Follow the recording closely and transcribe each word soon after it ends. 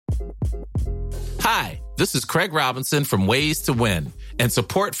Hi, this is Craig Robinson from Ways to Win, and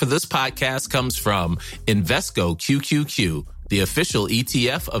support for this podcast comes from Invesco QQQ, the official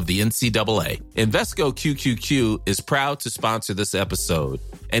ETF of the NCAA. Invesco QQQ is proud to sponsor this episode,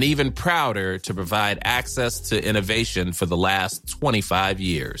 and even prouder to provide access to innovation for the last 25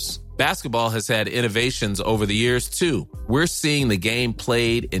 years. Basketball has had innovations over the years, too. We're seeing the game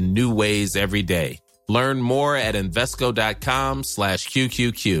played in new ways every day. Learn more at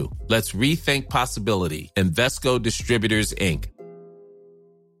Invesco.com/QQQ. Let's rethink possibility. Invesco Distributors, Inc.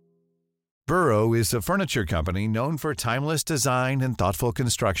 Burrow is a furniture company known for timeless design and thoughtful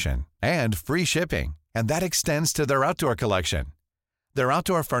construction, and free shipping, and that extends to their outdoor collection. Their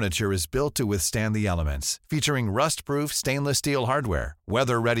outdoor furniture is built to withstand the elements, featuring rust-proof stainless steel hardware,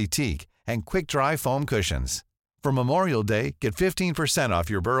 weather-ready teak, and quick-dry foam cushions. For Memorial Day, get 15% off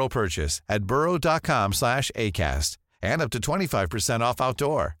your Burrow purchase at burrow.com/ACAST and up to 25% off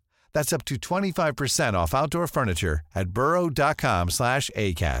outdoor. That's up to 25% off outdoor furniture at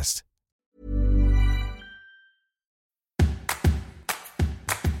burrow.com/ACAST.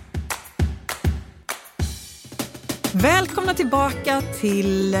 Välkomna tillbaka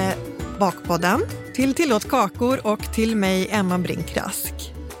till Bakpodden, till Tillåt kakor och till mig, Emma Brinkrask.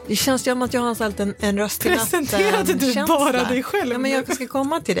 Det känns ju som att jag har en röst i natten. Presenterade du bara dig själv? Ja, men jag ska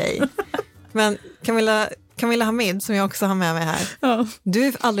komma till dig. Men Camilla Hamid, som jag också har med mig här. Ja. Du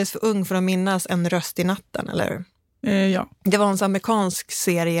är alldeles för ung för att minnas En röst i natten, eller hur? Ja. Det var en sån amerikansk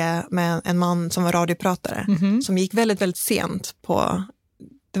serie med en man som var radiopratare. Som gick väldigt, väldigt sent på...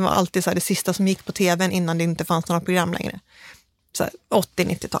 Det var alltid så här det sista som gick på tvn innan det inte fanns några program längre. Så här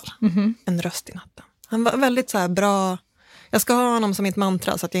 80-90-tal. En röst i natten. Han var väldigt så här bra... Jag ska ha honom som ett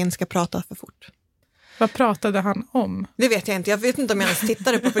mantra så att jag inte ska prata för fort. Vad pratade han om? Det vet jag inte. Jag vet inte om jag ens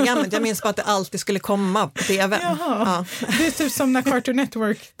tittade på programmet. Jag minns bara att det alltid skulle komma på tv. Ja. Det är typ som när Cartoon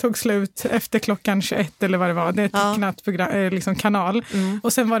Network tog slut efter klockan 21 eller vad det var. Det är ett tecknat program, liksom kanal.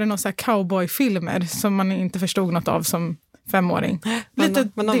 Och sen var det någon så här cowboyfilmer som man inte förstod något av som 5-åring. Men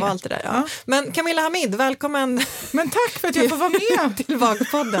de var alltid där, ja. Men Camilla Hamid, välkommen. Men tack för att jag får vara med till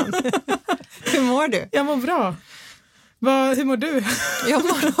Bakpodden. Hur mår du? Jag mår bra. Hur mår du? Jag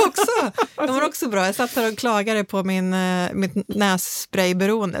mår också bra. Jag satt här och klagade på mitt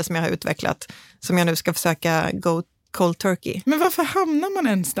nässprayberoende som jag har utvecklat. Som jag nu ska försöka go cold turkey. Men varför hamnar man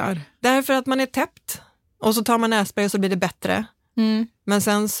ens där? Därför att man är täppt. Och så tar man nässpray och så blir det bättre. Men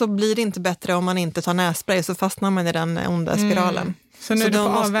sen så blir det inte bättre om man inte tar nässpray. Så fastnar man i den onda spiralen. Så nu är det på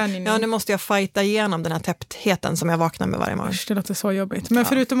avvänjning? Ja, nu måste jag fighta igenom den här täpptheten som jag vaknar med varje morgon. Det låter så jobbigt. Men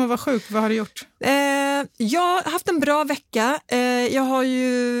förutom att vara sjuk, vad har du gjort? Jag har haft en bra vecka. Jag har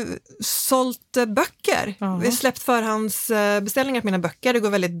ju sålt böcker. Vi har släppt förhandsbeställningar på mina böcker. Det går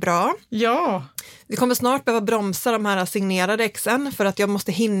väldigt bra. Ja. Vi kommer snart behöva bromsa de här signerade exen för att jag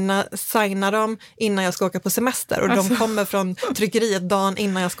måste hinna signa dem innan jag ska åka på semester. Och de kommer från tryckeriet dagen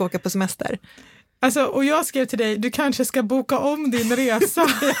innan jag ska åka på semester. Alltså, och jag skrev till dig, du kanske ska boka om din resa.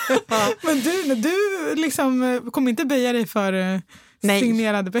 Men du liksom kommer inte böja dig för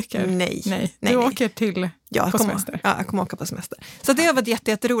signerade böcker? Nej. Du åker på semester? Ja, jag kommer åka på semester. Så det har varit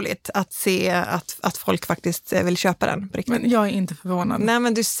jätteroligt att se att folk faktiskt vill köpa den på riktigt. Men jag är inte förvånad. Nej,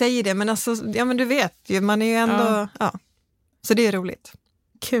 men du säger det. Men alltså, ja, men du vet ju, man är ju ändå... Ja. Så det är roligt.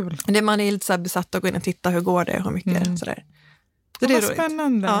 Kul. Man är lite så här besatt att gå in och titta hur går det och hur mycket sådär. Så det är roligt.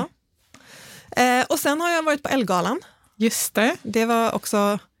 Spännande. Ja. Och sen har jag varit på Ellegalan. Just det. Det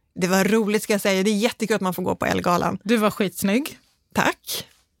var roligt, ska jag säga. Det är jättekul att man får gå på Ellegalan. Du var skitsnygg. Tack.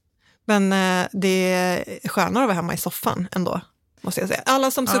 Men det är skönare att vara hemma i soffan ändå, måste jag säga.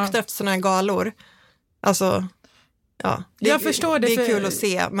 Alla som suktar efter såna här galor, alltså, jag förstår det. Det är kul att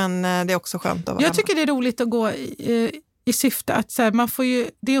se, men det är också skönt att vara hemma. Tycker det är roligt att gå i syfte att så här, man får ju,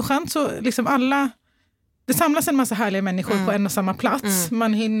 det är en chans att liksom det samlas en massa härliga människor på en och samma plats.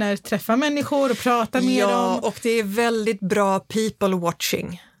 Man hinner träffa människor och prata med dem. Ja, och det är väldigt bra people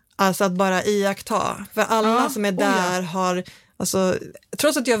watching. Alltså att bara iaktta. För alla som är där har... Alltså,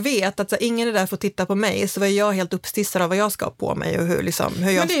 trots att jag vet att ingen är där för att titta på mig, så var jag helt uppstissad av vad jag ska ha på mig och hur jag ska se ut.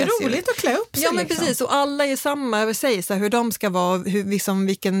 Men det är roligt att klä upp sig. Ja, men precis. Och alla är samma över sig. Så här, hur de ska vara,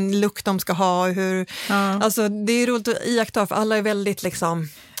 vilken look de ska ha. Alltså, det är roligt att iaktta, för alla är väldigt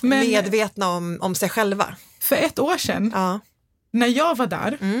medvetna om sig själva. För ett år sedan, när jag var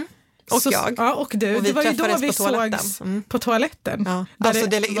där... Och jag. Ja, och du. Och vi det var ju då vi sågs på toaletten. Ja. Alltså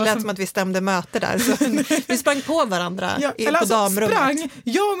det lät som att vi stämde möte där. Så vi sprang på varandra på damrummet.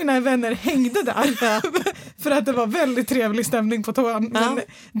 Jag och mina vänner hängde där. För att det var väldigt trevlig stämning på toan. Men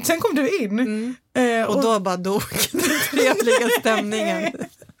sen kom du in. Och då bara dog den trevliga stämningen.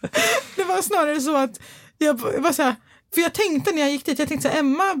 Det var snarare så att jag var så här... För jag tänkte när jag gick dit, jag tänkte så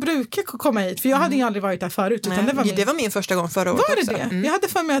Emma brukar komma hit. För jag hade ju aldrig varit där förut. Utan det var min första gång förra året. Var det också. det? Jag hade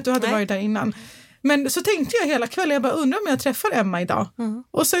för mig att du hade varit där innan. Men så tänkte jag hela kvällen, jag bara undrar om jag träffar Emma idag.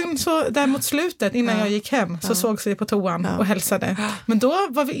 Och sen så där mot slutet, innan jag gick hem, så sågs vi på toan och hälsade. Men då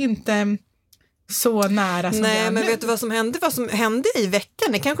var vi inte så nära som Nej, men vet du vad som hände? Vad som hände i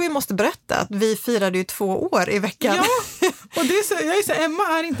veckan? Det kanske vi måste berätta. Att vi firade ju 2 år i veckan. Ja, och det är så, jag är så,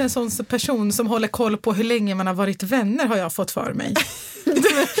 Emma är inte en sån person som håller koll på hur länge man har varit vänner, har jag fått för mig.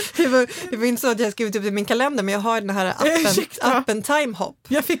 det var inte så att jag skrivit upp i min kalender, men jag har den här appen Timehop.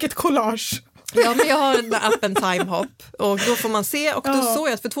 Jag fick ett collage. Ja, men jag har den här appen Timehop och då får man se, och då såg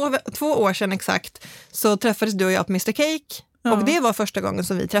jag att för 2 år sedan exakt så träffades du och jag på Mr. Cake. Och det var första gången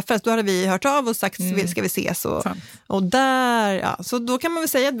som vi träffades. Då hade vi hört av och sagt ska vi ses. Och där, så då kan man väl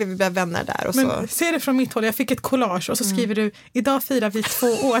säga att vi blev vänner där. Och men se det från mitt håll, jag fick ett collage och så skriver du, idag firar vi 2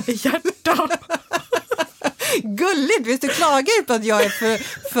 år i hjärta. Gulligt, visst du klagar ju på att jag är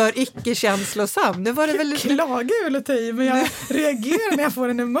för icke-känslosam. Det var det väl... Klagar väl åt dig, men jag reagerar när jag får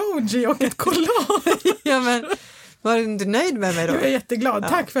en emoji och ett collage. Ja, men... Var du inte nöjd med mig då? Jag är jätteglad.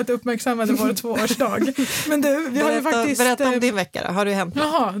 Tack för att du uppmärksammade vår 2-årsdag. Men du, vi har ju faktiskt... Berätta om din vecka då. Har du hänt något?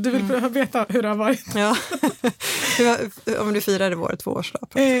 Jaha, du vill veta hur det har varit. Ja. Om du firade vår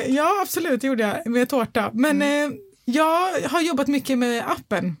 2-årsdag. Ja, absolut, det gjorde jag med tårta. Men jag har jobbat mycket med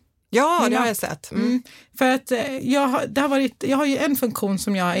appen. Ja, det har jag sett. För att jag har ju en funktion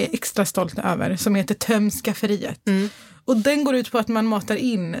som jag är extra stolt över som heter Töm skafferiet. Och den går ut på att man matar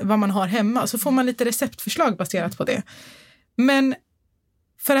in vad man har hemma. Så får man lite receptförslag baserat på det. Men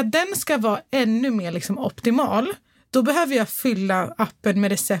för att den ska vara ännu mer liksom optimal, då behöver jag fylla appen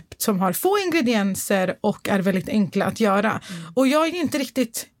med recept som har få ingredienser och är väldigt enkla att göra. Och jag är inte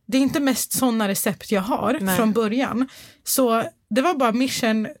riktigt... Det är inte mest sådana recept jag har från början. Så det var bara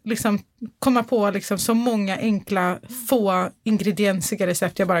mission liksom komma på liksom så många enkla, få ingrediensiga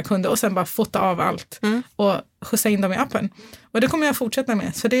recept jag bara kunde. Och sen bara fota av allt och skjutsa in dem i appen. Och det kommer jag fortsätta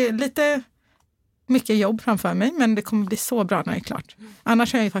med. Så det är lite mycket jobb framför mig, men det kommer bli så bra när det är klart.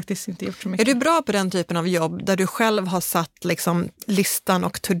 Annars har jag ju faktiskt inte gjort så mycket. Är du bra på den typen av jobb där du själv har satt liksom listan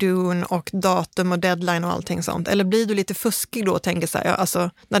och to-do och datum och deadline och allting sånt? Eller blir du lite fuskig då och tänker så här, alltså,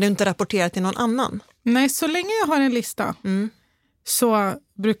 när du inte rapporterar till någon annan? Nej, så länge jag har en lista så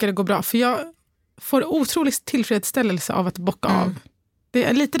brukar det gå bra. För jag får otroligt tillfredsställelse av att bocka av. Det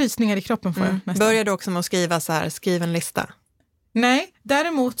är lite rysningar i kroppen får jag nästan. Börjar du också med att skriva så här, skriv en lista? Nej,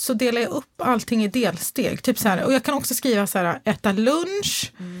 däremot så delar jag upp allting i delsteg. Typ så här, och jag kan också skriva så här, äta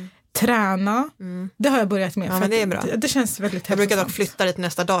lunch, träna. Det har jag börjat med. Ja, men det är bra. Det känns väldigt jag brukar dock flytta det till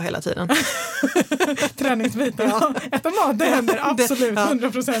nästa dag hela tiden. Träningsbiten. Ja. Äta mat, det händer absolut,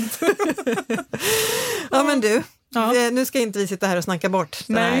 100%. Ja, men du, nu ska inte vi sitta här och snacka bort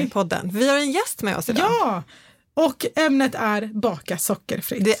den här podden. Vi har en gäst med oss idag. Ja, och ämnet är baka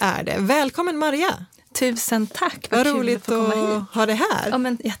sockerfritt. Det är det. Välkommen Maria. Tusen tack, vad roligt att ha det här. Ja,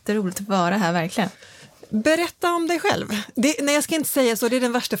 men jätteroligt att vara här, verkligen. Berätta om dig själv. Nej, jag ska inte säga så, det är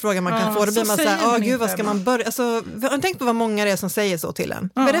den värsta frågan man kan få. Då blir man så här, gud, vad ska man börja? Alltså, tänk på vad många det är som säger så till en.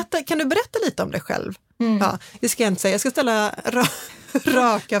 Kan du berätta lite om dig själv? Ja, det ska jag inte säga. Jag ska ställa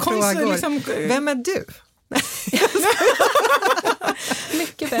raka frågor. Liksom... Vem är du?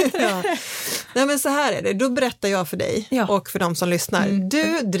 Mycket bättre. Ja. Nej, men så här är det. Då berättar jag för dig och för de som lyssnar.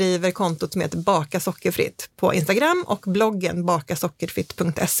 Du driver kontot som heter Baka Sockerfritt på Instagram och bloggen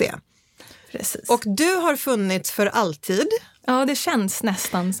bakasockerfritt.se. Precis. Och du har funnits för alltid. Ja, det känns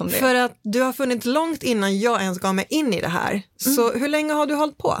nästan som det. För att du har funnits långt innan jag ens gav mig in i det här. Så hur länge har du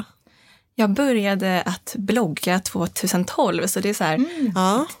hållit på? Jag började att blogga 2012, så det är så här,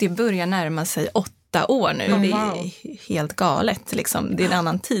 det börjar närma sig 8 år nu. Det är helt galet, liksom. Det är en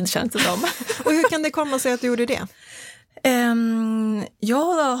annan tid, känns det som. Och hur kan det komma sig att du gjorde det?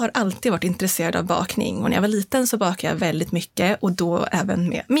 Jag har alltid varit intresserad av bakning, och när jag var liten så bakade jag väldigt mycket, och då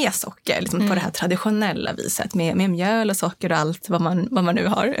även med socker, liksom på det här traditionella viset, med mjöl och socker och allt vad man nu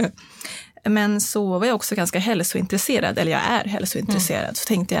har. Men så var jag också ganska hälsointresserad, eller jag är hälsointresserad, så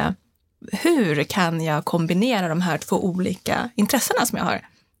tänkte jag, hur kan jag kombinera de här 2 olika intressena som jag har?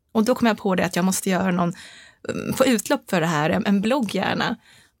 Och då kom jag på det att jag måste få utlopp för det här, en blogg gärna.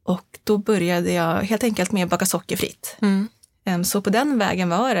 Och då började jag helt enkelt med att baka sockerfritt. Så på den vägen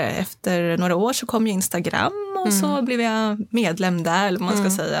var det. Efter några år så kom ju Instagram, och så blev jag medlem där, eller vad man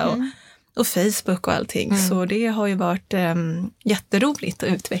ska säga. och Facebook och allting. Så det har ju varit jätteroligt att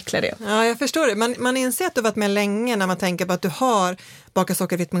utveckla det. Ja, jag förstår det. Man inser att du har varit med länge när man tänker på att du har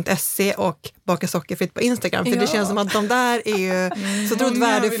bakasockerfritt.se och bakasockerfritt på Instagram. För det känns som att de där är ju så otroligt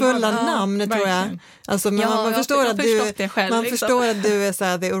värdefulla namn, tror jag. Alltså, man förstår att du är så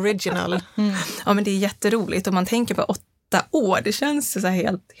här the original. Ja, men det är jätteroligt. Och man tänker på 8 år. Det känns så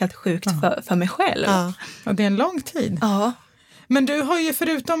här helt sjukt för mig själv. Ja, det är en lång tid. Ja. Men du har ju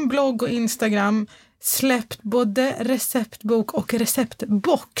förutom blogg och Instagram släppt både receptbok och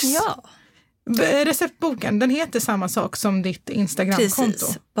receptbox. Ja. Receptboken, den heter samma sak som ditt Instagramkonto.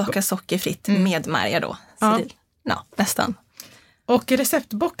 Precis, baka sockerfritt med Marja då. Ja, nästan. Och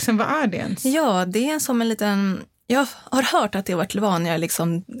receptboxen, vad är det ens? Ja, det är som en liten... Jag har hört att det har varit vanligare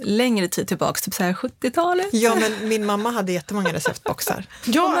liksom längre tid tillbaka, typ så här 70-talet. Ja, men min mamma hade jättemånga receptboxar.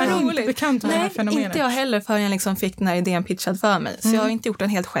 Jag är inte bekant med det här fenomenet. Nej, inte jag heller förrän jag liksom fick den här idén pitchad för mig. Så jag har inte gjort den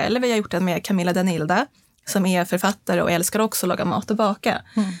helt själv. Jag har gjort den med Camilla Danilda, som är författare och älskar också att laga mat och baka.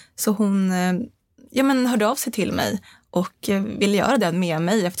 Så hon hörde av sig till mig och ville göra den med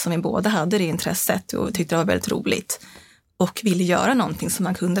mig eftersom vi båda hade det intresset och tyckte det var väldigt roligt. Och ville göra någonting som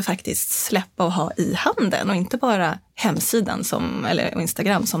man kunde faktiskt släppa och ha i handen och inte bara hemsidan eller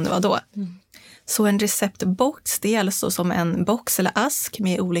Instagram som det var då. Så en receptbox, det är alltså som en box eller ask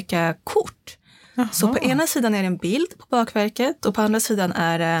med olika kort. Aha. Så på ena sidan är det en bild på bakverket och på andra sidan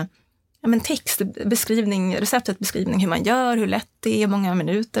är det textbeskrivning, receptbeskrivning, hur man gör, hur lätt det är, hur många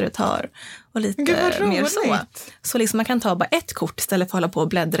minuter det tar och lite mer så. Så liksom man kan ta bara ett kort istället för att hålla på och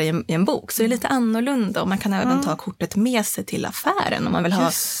bläddra i en bok. Så det är lite annorlunda och man kan även ta kortet med sig till affären om man vill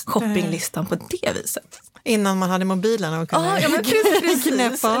ha shoppinglistan på det viset. Innan man hade mobilen och kunde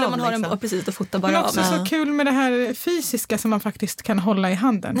knäppa av. Eller man har den precis och fota bara av. Men också så kul med det här fysiska som man faktiskt kan hålla i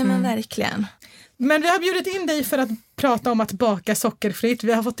handen. Nej men verkligen. Men vi har bjudit in dig för att prata om att baka sockerfritt.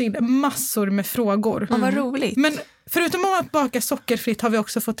 Vi har fått in massor med frågor. Ja, vad roligt. Men förutom att baka sockerfritt har vi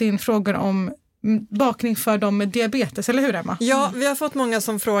också fått in frågor om bakning för dem med diabetes, eller hur Emma? Ja, vi har fått många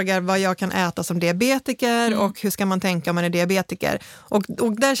som frågar vad jag kan äta som diabetiker och hur ska man tänka om man är diabetiker.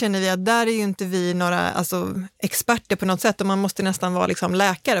 Och där känner vi att där är ju inte vi några experter på något sätt och man måste nästan vara liksom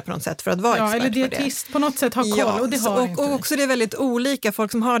läkare på något sätt för att vara expert eller dietist på något sätt har koll och det har inte. Och också det är väldigt olika,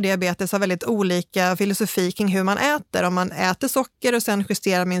 folk som har diabetes har väldigt olika filosofi kring hur man äter. Om man äter socker och sen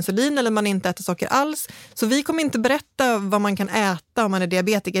justerar med insulin eller man inte äter socker alls. Så vi kommer inte berätta vad man kan äta om man är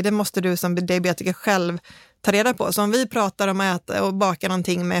diabetiker, det måste du som diabetiker själv ta reda på. Så om vi pratar om att äta och baka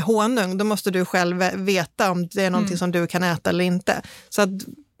någonting med honung, då måste du själv veta om det är någonting som du kan äta eller inte. Så att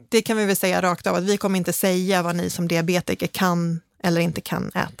det kan vi väl säga rakt av att vi kommer inte säga vad ni som diabetiker kan eller inte kan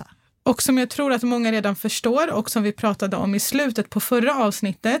äta. Och som jag tror att många redan förstår och som vi pratade om i slutet på förra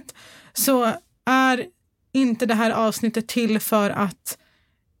avsnittet, så är inte det här avsnittet till för att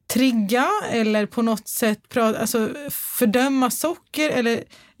trigga eller på något sätt fördöma socker. Eller,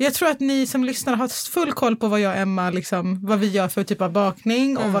 jag tror att ni som lyssnar har full koll på vad jag och Emma, vad vi gör för typ av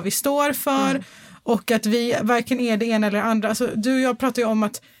bakning och vad vi står för. Och att vi varken är det ena eller det andra. Alltså, du och jag pratar ju om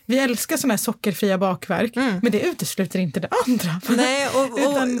att vi älskar sådana här sockerfria bakverk. Men det utesluter inte det andra. Nej,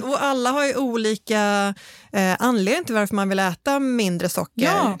 och alla har ju olika anledning till varför man vill äta mindre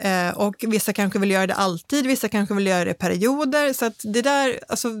socker. Ja. Och vissa kanske vill göra det alltid, vissa kanske vill göra det i perioder. Så att det där,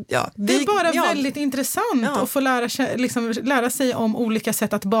 det är bara väldigt intressant att få lära sig om olika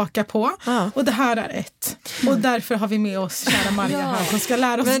sätt att baka på. Ja. Och det här är ett. Och därför har vi med oss kära Marja här som ska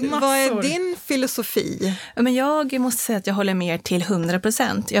lära oss massor. Vad är din filosofi? Men jag måste säga att jag håller med till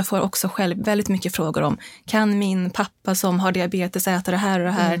 100%. Jag får också själv väldigt mycket frågor om, kan min pappa som har diabetes äta det här och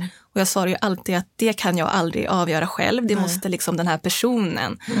det här? Och jag svarar ju alltid att det kan jag aldrig avgöra själv. Det måste den här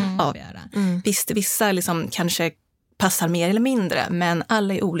personen avgöra. Visst, vissa kanske passar mer eller mindre, men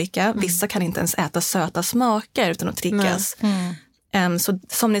alla är olika. Vissa kan inte ens äta söta smaker utan att triggas. Så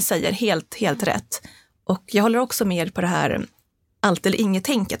som ni säger, helt rätt. Och jag håller också med på det här allt eller inget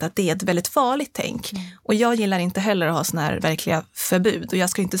tänket, att det är ett väldigt farligt tänk. Och jag gillar inte heller att ha såna här verkliga förbud. Och jag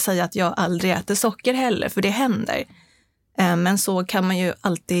ska inte säga att jag aldrig äter socker heller, för det händer. Men så kan man ju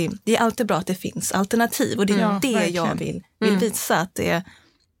alltid, det är alltid bra att det finns alternativ. Och det är det jag vill visa, att det är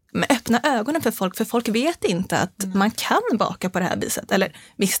med öppna ögonen för folk vet inte att man kan baka på det här viset. Eller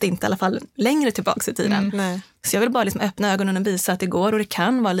visste inte i alla fall längre tillbaka i tiden. Så jag vill bara öppna ögonen och visa att det går och det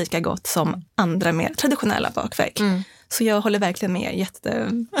kan vara lika gott som andra mer traditionella bakverk. Så jag håller verkligen med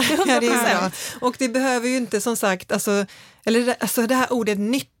Och det behöver ju inte som sagt, det här ordet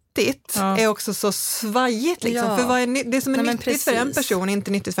nytta är också så svajigt. Liksom. Ja. För vad är det som är nyttigt för en person är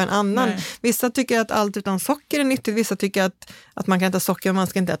inte nyttigt för en annan. Nej. Vissa tycker att allt utan socker är nyttigt, vissa tycker att man kan äta socker och man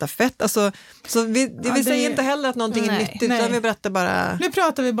ska inte äta fett. Alltså, så vi säger inte heller att någonting är nyttigt, utan vi berättar bara... Nu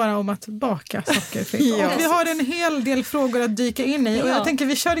pratar vi bara om att baka sockerfritt. Och vi har en hel del frågor att dyka in i och jag tänker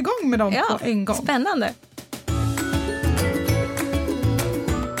vi kör igång med dem på en gång. Spännande.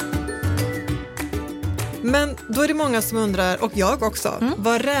 Men då är det många som undrar, och jag också,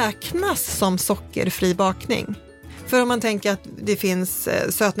 vad räknas som sockerfri bakning? För om man tänker att det finns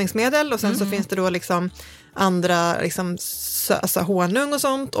sötningsmedel och sen så finns det då liksom andra liksom alltså honung och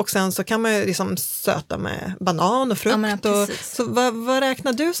sånt, och sen så kan man ju liksom söta med banan och frukt. Så vad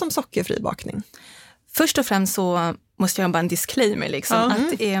räknar du som sockerfri bakning? Först och främst så måste jag bara en disclaimer liksom,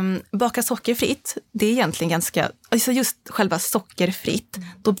 att baka sockerfritt, det är egentligen ganska, alltså just själva sockerfritt,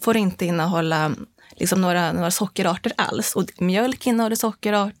 då får det inte innehålla liksom några sockerarter alls. Och mjölk innehåller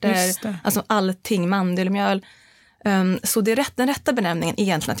sockerarter, alltså allting, mandelmjöl. Så den rätta benämningen är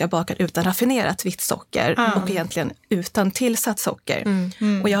egentligen att jag bakar utan raffinerat vitt socker och egentligen utan tillsatt socker.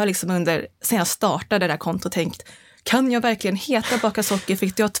 Och jag har liksom sen jag startade det där kontot tänkt, kan jag verkligen heta baka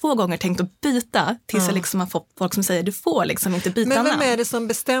sockerfritt? Jag har 2 gånger tänkt att byta tills jag liksom har fått folk som säger du får liksom inte byta namn. Men vem är det som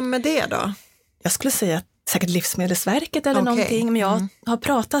bestämmer det då? Jag skulle säga att säkert Livsmedelsverket eller någonting, men jag har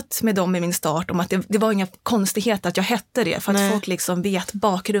pratat med dem i min start om att det var inga konstigheter att jag hette det, för att folk liksom vet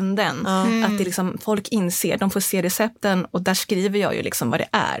bakgrunden, att det liksom, folk inser, de får se recepten och där skriver jag ju liksom vad det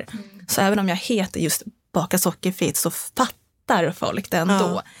är. Så även om jag heter just baka sockerfritt så fattar folk det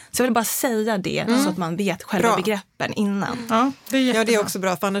ändå. Så jag vill bara säga det så att man vet själva begreppen innan. Ja, det är också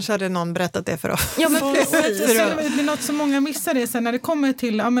bra, för annars hade någon berättat det för oss. Ja, men precis. Det är något som många missar det sen när det kommer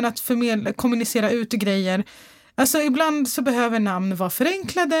till att kommunicera ut grejer. Alltså ibland så behöver namn vara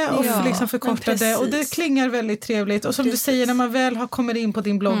förenklade och liksom förkortade och det klingar väldigt trevligt. Och som du säger, när man väl har kommit in på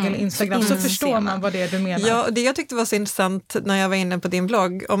din blogg eller Instagram så förstår man vad det är du menar. Ja, det jag tyckte var så intressant när jag var inne på din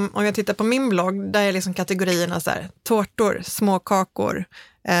blogg, om jag tittar på min blogg, där är liksom kategorierna så här, tårtor, småkakor,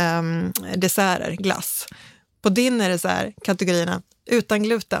 desserter, glass. På din är det så här, kategorierna utan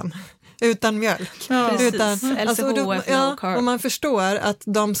gluten. Utan mjölk. Och man förstår att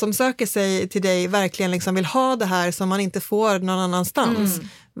de som söker sig till dig verkligen liksom vill ha det här som man inte får någon annanstans.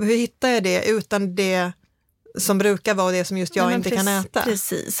 Hur hittar jag det utan det som brukar vara det som just jag inte kan äta?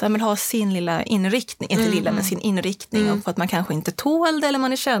 Precis, man vill ha sin lilla inriktning, inte lilla men sin inriktning, och för att man kanske inte tål det eller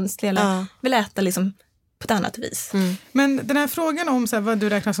man är känslig eller vill äta liksom på ett annat vis. Men den här frågan om så här, vad du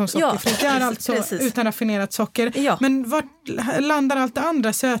räknar som sockerfritt, det är alltså utan raffinerat socker. Ja. Men vart landar allt det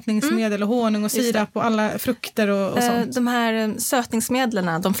andra? Sötningsmedel och honung och sirap och alla frukter och sånt? De här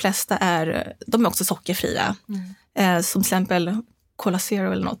sötningsmedlen, de flesta de är också sockerfria. Som till exempel Cola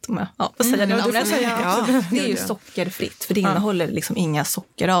Zero eller något. Vad säger ni namnet? Det är ju sockerfritt, för det innehåller liksom inga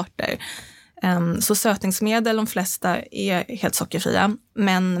sockerarter. Så sötningsmedel, de flesta är helt sockerfria.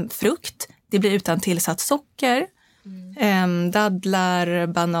 Men frukt, det blir utan tillsatt socker. Dadlar,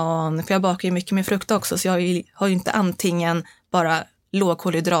 banan. För jag bakar ju mycket med frukt också. Så jag har ju inte antingen bara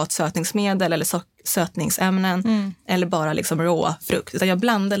lågkolhydrat sötningsmedel eller sötningsämnen. Eller bara liksom rå frukt. Utan jag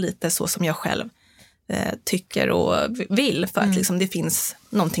blandar lite så som jag själv tycker och vill. För att liksom det finns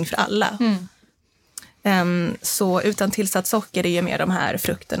någonting för alla. Så utan tillsatt socker är ju mer de här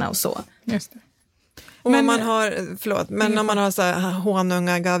frukterna och så. Just det. Och om man har så här honung,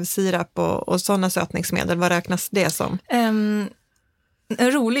 agavsirap och sådana sötningsmedel, vad räknas det som? En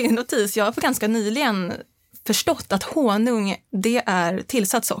rolig notis. Jag har för ganska nyligen förstått att honung, det är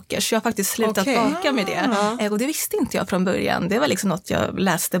tillsatt socker. Så jag har faktiskt slutat baka med det. Och det visste inte jag från början. Det var liksom något jag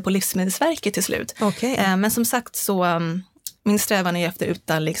läste på Livsmedelsverket till slut. Men som sagt så, min strävan är efter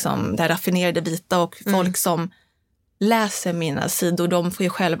utan liksom det här raffinerade vita, och folk som läser mina sidor, de får ju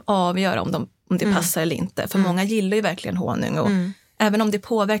själv avgöra om det passar eller inte. För många gillar ju verkligen honung, och även om det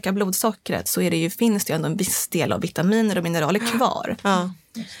påverkar blodsockret så finns det ju ändå en viss del av vitaminer och mineraler kvar.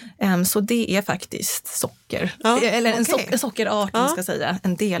 Så det är faktiskt socker. Eller en sockerart, man ska säga.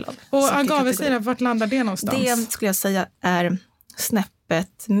 En del av. Och agavesirap, vart landar det någonstans? Det skulle jag säga är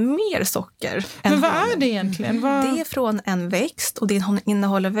snäppet mer socker. Men vad är det egentligen? Det är från en växt, och det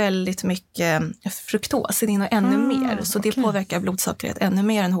innehåller väldigt mycket fruktos. Det innehåller ännu mer. Så det påverkar blodsockret ännu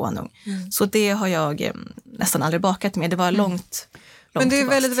mer än honung. Så det har jag nästan aldrig bakat med. Det var långt. Men det är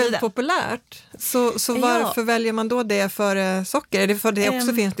väldigt populärt. Så varför väljer man då det för socker? Är det för att det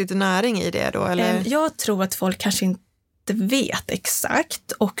också finns lite näring i det då? Eller? Jag tror att folk kanske inte vet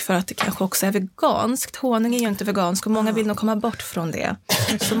exakt, och för att det kanske också är veganskt. Honung är ju inte vegansk, och många vill nog komma bort från det.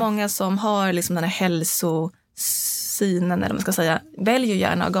 Så många som har liksom den här hälsosynen, eller man ska säga, väljer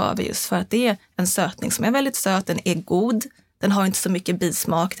gärna agave just för att det är en sötning som är väldigt söt, den är god, Den har inte så mycket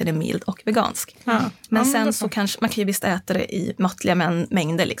bismak, den är mild och vegansk. Men sen så kanske, man kan ju visst äta det i måttliga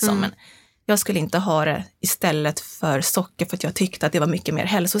mängder liksom. Men jag skulle inte ha det istället för socker för att jag tyckte att det var mycket mer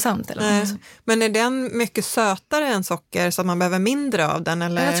hälsosamt. Eller något. Men är den mycket sötare än socker så att man behöver mindre av den?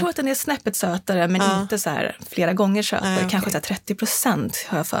 Eller? Jag tror att den är snäppet sötare men inte så här flera gånger sötare. Kanske så här 30%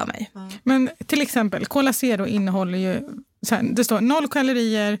 har jag för mig. Men till exempel, Cola Zero innehåller ju, så här, det står 0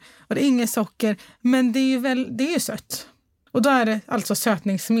 kalorier och det är inget socker. Men det är ju sött. Och då är det alltså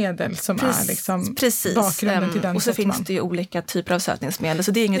sötningsmedel som är liksom bakgrunden till den. Och så finns det ju olika typer av sötningsmedel.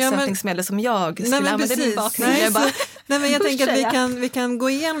 Så det är inget sötningsmedel som jag skulle använda i min bakning. Men jag tänker att vi kan gå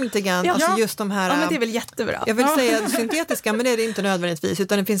igenom lite grann. Alltså just de här, men det är väl jättebra. Jag vill säga syntetiska, men det är det inte nödvändigtvis.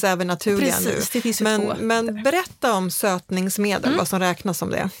 Utan det finns även naturliga nu. Det finns ju två. Men berätta om sötningsmedel, vad som räknas som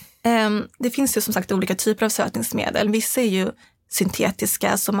det. Det finns ju som sagt olika typer av sötningsmedel. Vissa är ju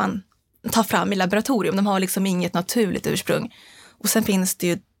syntetiska som man tar fram i laboratorium. De har liksom inget naturligt ursprung. Och sen finns det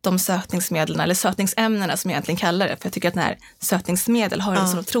ju de sötningsmedlen eller sötningsämnena som jag egentligen kallar det. För jag tycker att den här sötningsmedel har en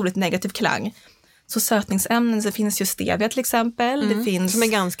så otroligt negativ klang. Så sötningsämnen, så finns ju stevia till exempel. Det finns, som är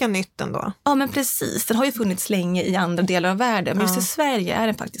ganska nytt ändå. Ja men precis, den har ju funnits länge i andra delar av världen. Men just i Sverige är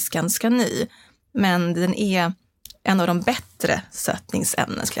den faktiskt ganska ny. Men den är en av de bättre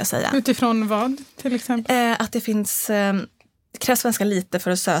sötningsämnen skulle jag säga. Utifrån vad till exempel? Att det finns... Det krävs ganska lite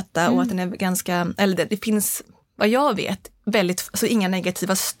för att söta och att den är ganska, eller det finns vad jag vet alltså inga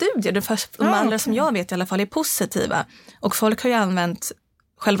negativa studier. De allra som jag vet i alla fall är positiva. Och folk har ju använt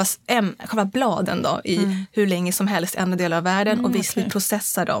själva bladen då i hur länge som helst i andra delar av världen och visst vi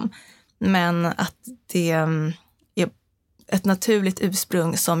processar dem. Men att det är ett naturligt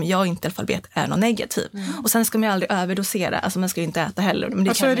ursprung som jag inte i alla fall vet är något negativ. Och sen ska man ju aldrig överdosera. Alltså man ska ju inte äta heller. Men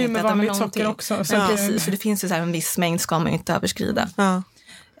det kan man det inte med äta vanligt socker också. Så precis, så det finns ju så här en viss mängd ska man ju inte överskrida.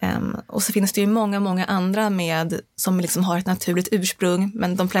 Och så finns det ju många andra med som liksom har ett naturligt ursprung.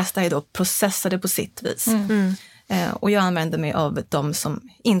 Men de flesta är då processade på sitt vis. Och jag använder mig av de som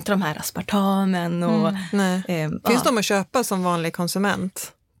inte de här aspartamen. Och, finns de att köpa som vanlig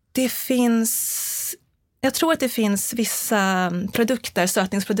konsument? Det finns... Jag tror att det finns vissa produkter,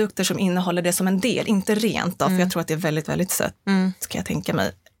 sötningsprodukter som innehåller det som en del, inte rent då, för jag tror att det är väldigt, väldigt sött, ska jag tänka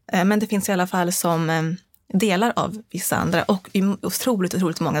mig. Men det finns i alla fall som delar av vissa andra och i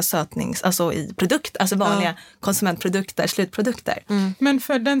otroligt många alltså i produkter, alltså vanliga konsumentprodukter, slutprodukter. Men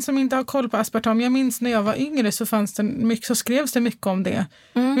för den som inte har koll på aspartam, jag minns när jag var yngre så skrevs det mycket om det.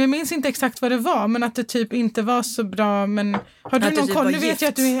 Men jag minns inte exakt vad det var, men att det typ inte var så bra, men har du någon koll? Nu vet jag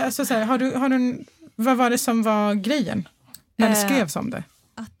att du är, alltså så här, har du vad var det som var grejen när det skrevs om det?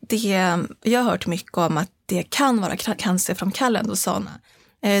 Jag har hört mycket om att det kan vara cancerframkallande och sådana.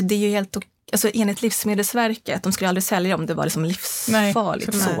 Det är ju helt alltså enligt Livsmedelsverket, de skulle aldrig sälja om det var liksom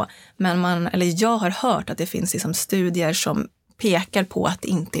livsfarligt. Så. Men jag har hört att det finns liksom studier som pekar på att det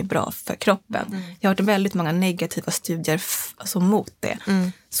inte är bra för kroppen. Jag har hört väldigt många negativa studier alltså mot det.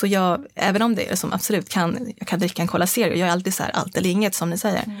 Så även om det är som absolut jag kan dricka en Cola Zero, jag är alltid så här, allt eller inget som ni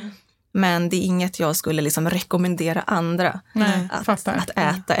säger. Men det är inget jag skulle liksom rekommendera andra att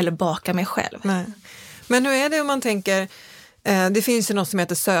äta eller baka mig själv. Nej. Men hur är det om man tänker, det finns ju något som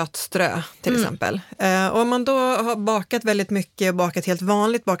heter sötströ till exempel. Och om man då har bakat väldigt mycket, bakat helt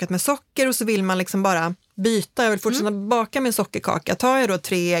vanligt, bakat med socker och så vill man liksom bara byta, jag vill fortsätta baka min sockerkaka. Tar jag då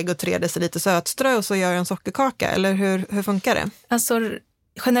 3 ägg och 3 deciliter sötströ och så gör jag en sockerkaka? Eller hur funkar det? Alltså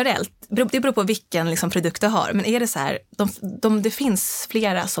generellt, det beror på vilken liksom produkt du har. Men är det så här, det finns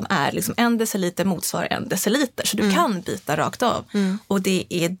flera som är liksom 1 deciliter motsvarar 1 deciliter. Så du kan byta rakt av. Och det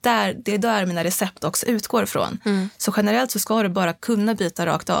är där mina recept också utgår ifrån. Så generellt så ska du bara kunna byta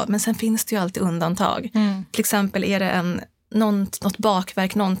rakt av. Men sen finns det ju alltid undantag. Till exempel är det något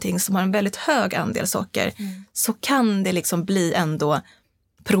bakverk, någonting som har en väldigt hög andel socker. Så kan det liksom bli ändå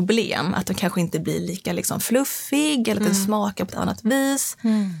problem, att den kanske inte blir lika liksom fluffig eller att den smakar på ett annat vis.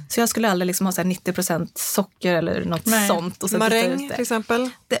 Så jag skulle aldrig liksom ha så här 90% socker eller något sånt. Och maräng till exempel?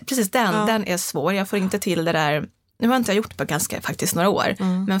 Precis, den är svår. Jag får inte till det där. Nu har inte jag gjort på faktiskt några år.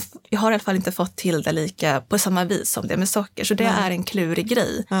 Men jag har i alla fall inte fått till det lika på samma vis som det med socker. Så det är en klurig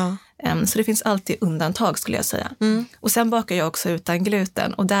grej. Så det finns alltid undantag skulle jag säga. Och sen bakar jag också utan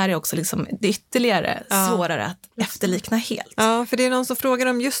gluten. Och där är också liksom det ytterligare svårare att efterlikna helt. Ja, för det är någon som frågar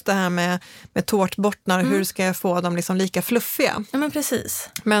om just det här med tårtbottnar. Hur ska jag få dem liksom lika fluffiga? Ja, men precis.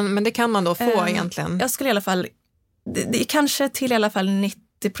 Men det kan man då få egentligen? Jag skulle i alla fall, det är kanske till i alla fall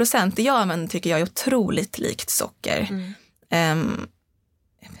 90%. Det jag använder tycker jag är otroligt likt socker.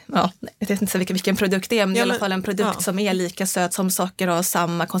 Jag vet inte vilken produkt det är, men i alla fall en produkt som är lika söt som socker och har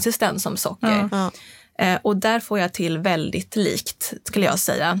samma konsistens som socker. Och där får jag till väldigt likt, skulle jag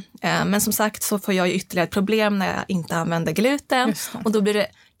säga. Men som sagt så får jag ju ytterligare ett problem när jag inte använder gluten. Och då blir det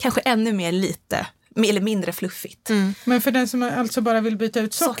kanske ännu mer eller mindre fluffigt. Men för den som alltså bara vill byta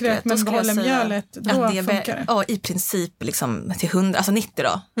ut sockret men behåller mjölet, då funkar det? Ja, i princip liksom till 100, alltså 90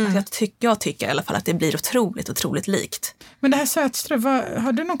 då. Jag tycker i alla fall att det blir otroligt likt. Men det här sötströ,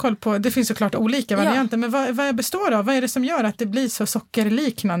 har du någon koll på? Det finns såklart olika varianter, men vad består det av? Vad är det som gör att det blir så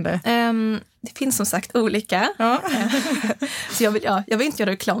sockerliknande? Det finns som sagt olika. Ja. Så jag vill inte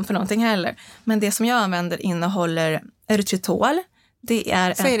göra reklam för någonting heller. Men det som jag använder innehåller erytritol. Det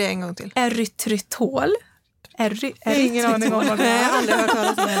är Säg det en gång till. Erytritol. Ingen aning om vad det är. Jag har aldrig hört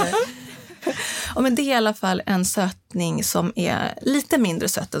talas om det. Ja, men det är i alla fall en sötning som är lite mindre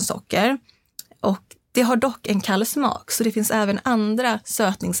sött än socker. Och det har dock en kall smak. Så det finns även andra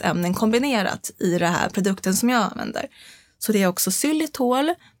sötningsämnen kombinerat i den här produkten som jag använder. Så det är också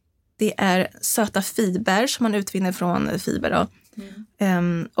xylitol. Det är söta fiber som man utvinner från fiber då.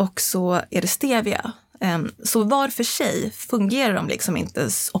 Och så är det stevia. Så var för sig fungerar de liksom inte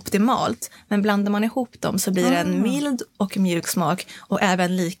optimalt. Men blandar man ihop dem så blir det en mild och mjuk smak och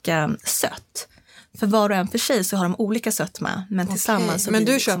även lika sött. För var och en för sig så har de olika sötma, men tillsammans så men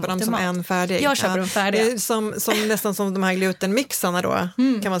blir du det köper dem som en färdig? Jag köper dem färdiga. Som nästan som de här glutenmixarna då,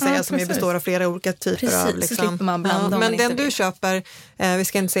 kan man säga, som består av flera olika typer av. Liksom. Så slipper man blanda om men man den inte du vill. köper, vi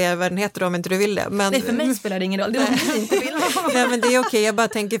ska inte säga vad den heter då om inte du vill det. Men, nej, för mig spelar det ingen roll. Det är om inte vill. nej, men det är okej. Jag bara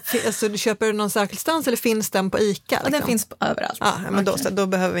tänker, alltså, du köper någon särskild stans eller finns den på ICA? Ja, liksom? den finns överallt. Ja, men då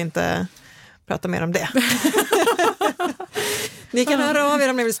behöver vi inte prata mer om det. Ni kan höra av er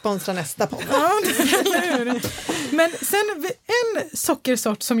om ni vill sponsra nästa podd. Ja, men sen en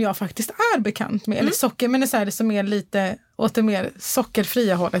sockersort som jag faktiskt är bekant med, eller socker, men det är det som är lite åt det mer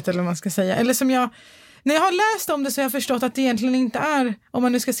sockerfria hållet, eller vad man ska säga. Eller som när jag har läst om det så har jag förstått att det egentligen inte är, om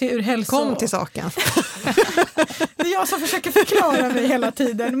man nu ska se ur hälsa... Kom till saken. Det är jag som försöker förklara mig hela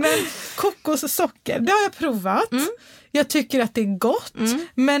tiden. Men kokossocker, det har jag provat. Jag tycker att det är gott.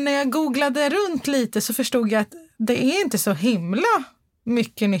 Men när jag googlade runt lite så förstod jag att det är inte så himla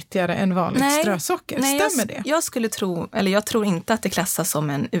mycket nyttigare än vanligt strösocker. Stämmer det? Jag skulle tro, eller jag tror inte att det klassas som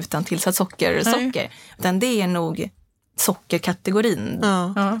en utan tillsatt socker. Utan det är nog sockerkategorin.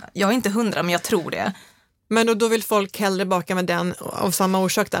 Ja. Jag är inte 100, men jag tror det. Men då vill folk hellre baka med den av samma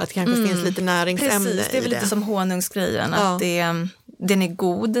orsak där, att det kanske finns lite näringsämne i det. Precis, det är väl lite som honungsgrejen, att den är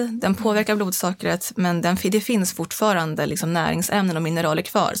god, den påverkar blodsockret, men det finns fortfarande liksom näringsämnen och mineraler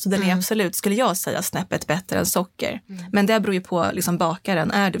kvar. Så den är absolut, skulle jag säga, snäppet bättre än socker. Men det beror ju på liksom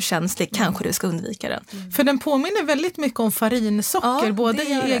bakaren. Är du känslig, kanske du ska undvika den. För den påminner väldigt mycket om farinsocker, både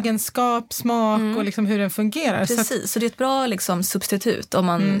i egenskap, smak och liksom hur den fungerar. Precis, så det är ett bra liksom substitut om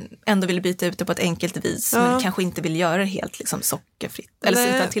man ändå vill byta ut det på ett enkelt vis, men kanske inte vill göra det helt liksom sockerfritt,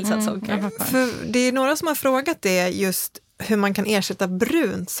 eller utan tillsatt socker. För det är några som har frågat det, just hur man kan ersätta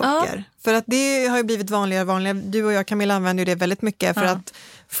brunt socker. För att det har ju blivit vanligare. Du och jag, Camilla, använder ju det väldigt mycket för att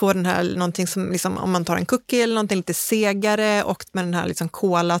få den här, någonting som liksom, om man tar en cookie eller någonting lite segare och med den här liksom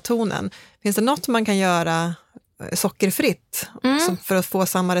kolatonen. Finns det något man kan göra sockerfritt för att få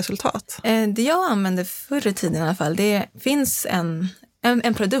samma resultat? Det jag använde förr i tiden i alla fall, det finns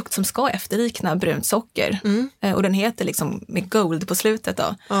en produkt som ska efterlikna brunt socker. Och den heter liksom med gold på slutet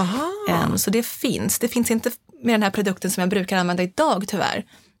då. Så det finns inte med den här produkten som jag brukar använda idag tyvärr.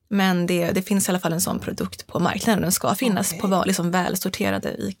 Men det finns i alla fall en sån produkt på marknaden och den ska finnas på liksom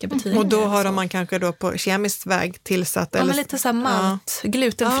välsorterade ICA-butiker. Och då har man kanske då på kemisk väg tillsatt... Ja, men lite så här malt,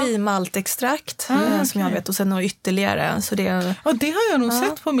 glutenfri maltextrakt som jag vet, och sen några ytterligare. Så det, och det har jag nog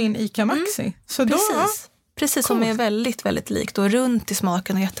sett på min ICA Maxi. Så då, precis, som är väldigt, väldigt likt och runt i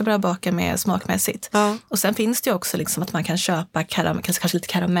smaken och jättebra att baka med smakmässigt. Och sen finns det ju också liksom att man kan köpa kanske lite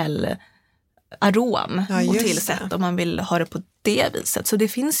karamellarom och tillsätta om man vill ha det på det viset. Så det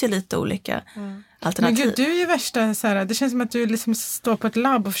finns ju lite olika alternativ. Men gud, du är ju värsta så här, det känns som att du liksom står på ett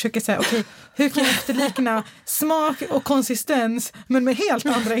labb och försöker säga, okej, hur kan jag efterlikna smak och konsistens men med helt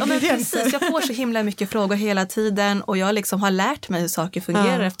andra ingredienser? Precis, jag får så himla mycket frågor hela tiden och jag liksom har lärt mig hur saker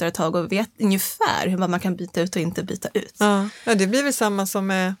fungerar efter ett tag och vet ungefär hur man kan byta ut och inte byta ut. Ja, det blir väl samma som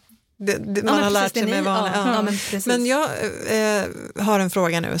med man har lärt sig med vanliga. Men jag har en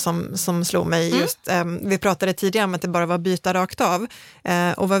fråga nu som slår mig just. Vi pratade tidigare om att det bara var byta rakt av.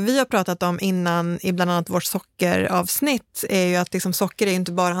 Och vad vi har pratat om innan i bland annat vårt sockeravsnitt är ju att liksom, socker är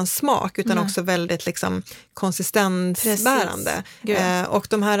inte bara en smak utan också väldigt liksom, konsistensbärande. Och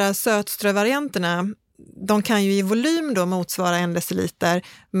de här sötströvarianterna, de kan ju i volym då motsvara 1 deciliter,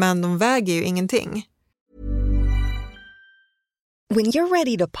 men de väger ju ingenting. When you're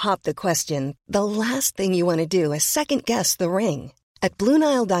ready to pop the question, the last thing you want to do is second-guess the ring. At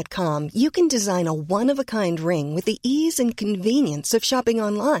BlueNile.com, you can design a one-of-a-kind ring with the ease and convenience of shopping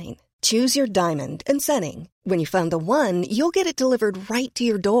online. Choose your diamond and setting. When you find the one, you'll get it delivered right to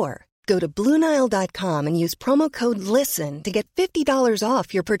your door. Go to BlueNile.com and use promo code LISTEN to get $50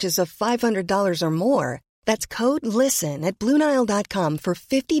 off your purchase of $500 or more. That's code LISTEN at BlueNile.com for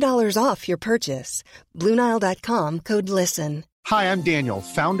 $50 off your purchase. BlueNile.com, code LISTEN. Hi, I'm Daniel,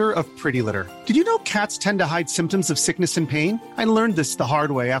 founder of Pretty Litter. Did you know cats tend to hide symptoms of sickness and pain? I learned this the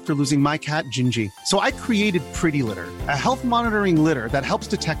hard way after losing my cat, Gingy. So I created Pretty Litter, a health monitoring litter that helps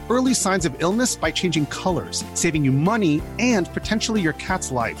detect early signs of illness by changing colors, saving you money and potentially your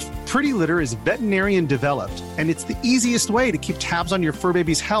cat's life. Pretty Litter is veterinarian developed, and it's the easiest way to keep tabs on your fur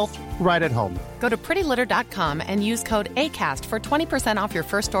baby's health right at home. Go to prettylitter.com and use code ACAST for 20% off your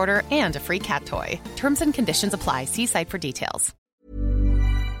first order and a free cat toy. Terms and conditions apply. See site for details.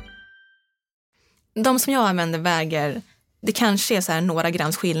 De som jag använder väger, det kanske är så här några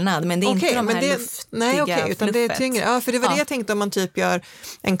grams skillnad, men det är inte de här luftiga. Nej, okej, utan det är tyngre. Ja, för det var det jag tänkte om man typ gör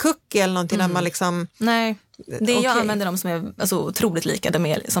en cookie eller någonting där man liksom... Nej, jag använder de som är alltså, otroligt lika. De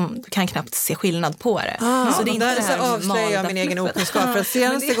är, som kan knappt se skillnad på det. Så det är inte det här avslöjar jag min egen okunskap. För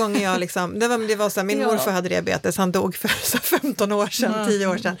senaste gången jag liksom, det var så här, min morfar hade diabetes, han dog för så 15 år sedan, 10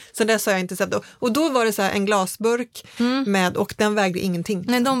 år sedan. Sen dess har jag inte sett det. Och då var det så här en glasburk med, och den vägde ingenting.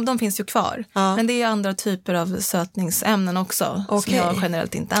 Nej, de finns ju kvar. Men det är andra typer av sötningsämnen också som jag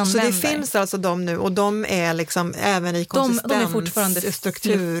generellt inte använder. Så det finns alltså de nu, och de är liksom även i konsistens, de är fortfarande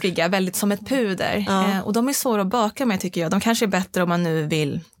struktur. Fluffiga, väldigt som ett puder. Och de är svåra att baka med, tycker jag. De kanske är bättre om man nu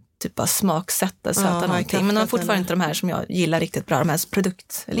vill typ av smaksätta, söta någonting. Men de har fortfarande inte de här som jag gillar riktigt bra, de här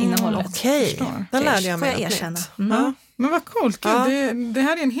produkt eller innehållet. Okej, den lärde jag mig. Får jag erkänna. Ja. Men vad coolt, det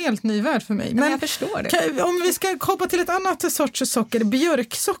här är en helt ny värld för mig. Men jag förstår det. Om vi ska hoppa till ett annat sorts socker,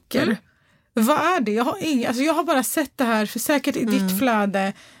 björksocker. Vad är det? Jag har bara sett det här, för säkert i ditt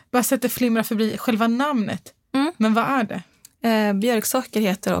flöde, bara sett det flimra förbi själva namnet. Men vad är det? Björksocker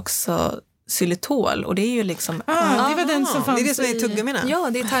heter också xylitol, och det är ju liksom... det var den som fanns. Det är det som är tuggumina. Ja,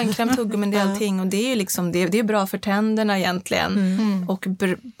 det är tandkräm, tuggummin, det är allting, och det är ju liksom, det är bra för tänderna egentligen. Och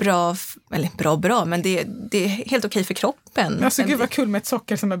bra, men det är helt okej för kroppen. Alltså gud vad kul med ett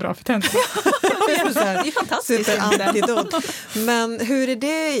socker som är bra för tänderna. Det är fantastiskt. Superantidot. Men hur är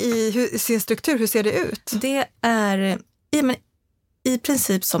det i sin struktur? Hur ser det ut? Det är i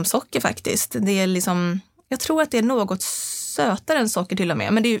princip som socker faktiskt. Det är liksom, jag tror att det är något sötare än socker till och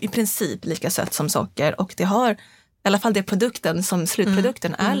med, men det är ju i princip lika sött som socker, och det har, i alla fall det produkten som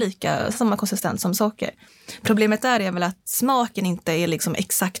slutprodukten är lika, samma konsistens som socker. Problemet är väl att smaken inte är liksom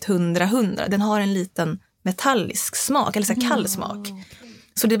exakt 100. Den har en liten metallisk smak, eller så här kall smak.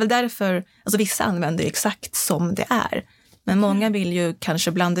 Så det är väl därför, alltså vissa använder exakt som det är, men många vill ju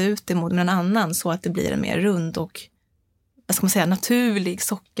kanske blanda ut det mot någon annan så att det blir en mer rund och, vad ska man säga, naturlig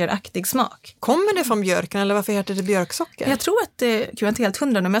sockeraktig smak. Kommer det från björken, eller varför heter det björksocker? Jag tror att det, jag är inte helt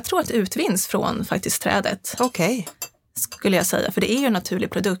 100, men jag tror att det utvinns från faktiskt trädet. Okej. Skulle jag säga, för det är ju en naturlig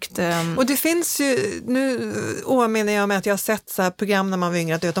produkt. Och det finns ju, nu menar jag med att jag har sett så här program när man var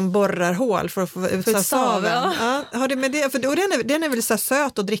yngre, att de borrar hål för att få ut så saven. Ja, har det med det, och den är väl så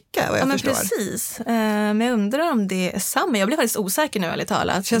söt att dricka, vad jag förstår. Men precis. Men jag undrar om det är samma. Jag blir faktiskt osäker nu, ärligt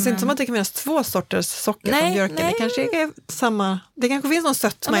talat. Det känns inte som att det kan finnas 2 sorters socker från björken. Nej. Det kanske är samma, det kanske finns någon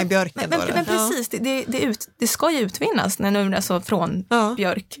sötma i björken. Men precis, det ska ju utvinnas när nu alltså från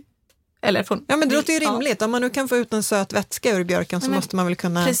björk. Eller från, men det låter ju rimligt. Om man nu kan få ut en söt vätska ur björken så måste man väl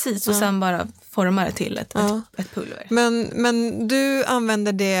kunna... Precis, och sen bara forma det till ett pulver. Men du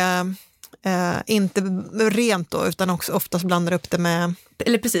använder det inte rent då, utan också oftast blandar upp det med...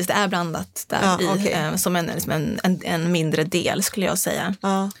 Eller precis, det är blandat där som en mindre del, skulle jag säga.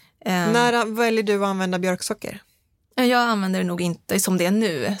 När väljer du att använda björksocker? Jag använder det nog inte som det är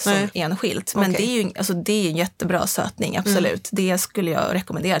nu, som enskilt. Men det är ju det är en jättebra sötning, absolut. Det skulle jag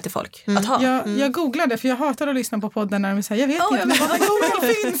rekommendera till folk att ha. Jag googlade, för jag hatar att lyssna på podden när de säger, jag vet inte vad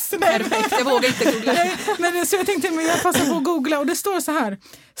Google finns. Perfekt, jag vågar inte googla. Men så jag tänkte, jag passar på att googla, och det står så här: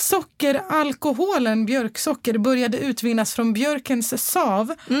 sockeralkoholen björksocker började utvinnas från björkens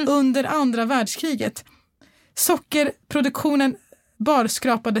sav under andra världskriget. Sockerproduktionen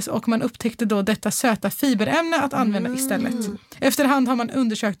barskrapades och man upptäckte då detta söta fiberämne att använda istället. Efterhand har man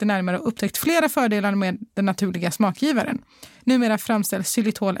undersökt det närmare och upptäckt flera fördelar med den naturliga smakgivaren. Numera framställs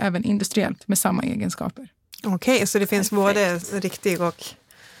xylitol även industriellt med samma egenskaper. Okej, så det finns både riktig och...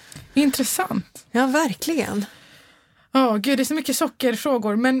 Intressant. Ja, verkligen. Gud, det är så mycket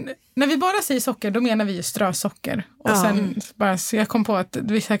sockerfrågor. Men när vi bara säger socker, då menar vi ju strösocker. Och sen bara, så jag kom på att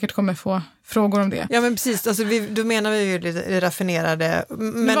vi säkert kommer få frågor om det. Ja, men precis. Alltså, då menar vi ju det raffinerade.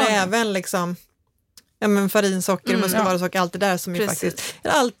 Men även liksom Ja, men farinsocker, muskelvarusocker, allt det där som ju faktiskt...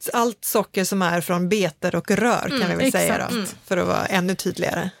 Allt socker som är från betor och rör kan vi väl säga då, för att vara ännu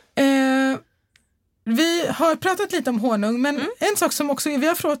tydligare. Vi har pratat lite om honung, men en sak som också... Vi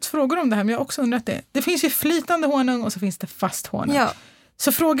har fått frågor om det här, men jag har också undrat det. Det finns ju flytande honung och så finns det fast honung. Ja.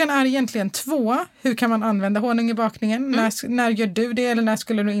 Så frågan är egentligen 2. Hur kan man använda honung i bakningen? När gör du det eller när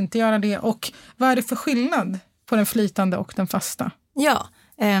skulle du inte göra det? Och vad är det för skillnad på den flytande och den fasta? Ja,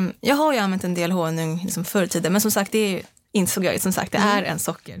 jag har ju använt en del honung liksom förr i tiden, men som sagt det är inte så göjigt. Som sagt, det är en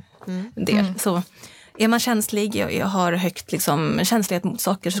sockerdel. Så är man känslig, jag har högt liksom, känslighet mot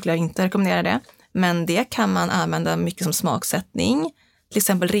socker, så skulle jag inte rekommendera det. Men det kan man använda mycket som smaksättning. Till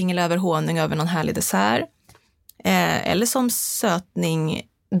exempel ringelöverhonung över någon härlig dessert. Eller som sötning,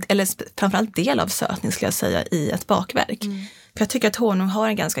 eller framförallt del av sötning skulle jag säga, i ett bakverk. För jag tycker att honung har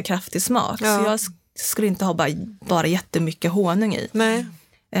en ganska kraftig smak. Så jag skulle inte ha bara jättemycket honung i. Nej.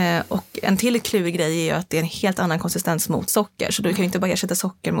 Och en till klurig grej är ju att det är en helt annan konsistens mot socker. Så du kan ju inte bara ersätta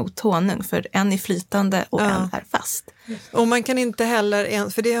socker mot honung. För en är flytande och en är fast. Och man kan inte heller,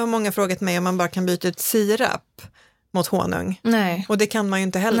 för det har många frågat mig om man bara kan byta ut sirap mot honung. Nej. Och det kan man ju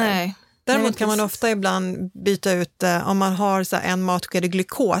inte heller. Nej. Däremot kan man ofta ibland byta ut, om man har så en matsked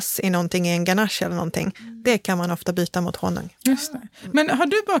glukos i någonting, i en ganache eller någonting. Det kan man ofta byta mot honung. Just det. Men har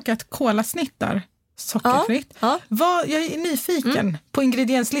du bakat kolasnittar? Sockerfritt. Ja. Jag är nyfiken på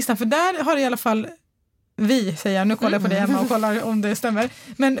ingredienslistan, för där har i alla fall säger jag, nu kollar jag på dig Emma och kollar om det stämmer.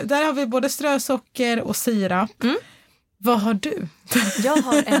 Men där har vi både strösocker och sirap. Vad har du? Jag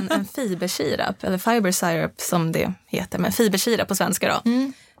har en fibersirap, eller fiber syrup som det heter, men fibersirap på svenska då.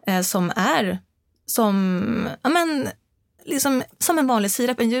 Som är som en vanlig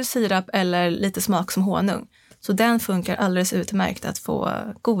sirap, en ljus sirap eller lite smak som honung. Så den funkar alldeles utmärkt att få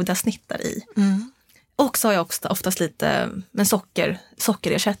goda snittar i. Och så har jag också oftast lite med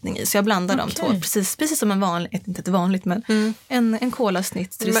sockerersättning i. Så jag blandar de två. Precis som en vanlig, inte ett vanligt, men en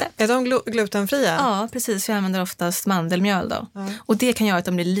kolasnittsrecept. Är de glutenfria? Ja, precis. Jag använder oftast mandelmjöl då. Och det kan göra att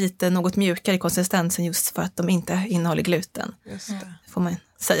de blir något mjukare i konsistensen just för att de inte innehåller gluten. Just det. Får man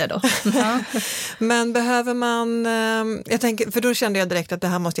säga då. Men behöver man, jag tänker, för då kände jag direkt att det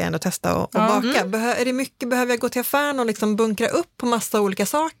här måste jag ändå testa och baka. Behöver jag gå till affären och liksom bunkra upp på massa olika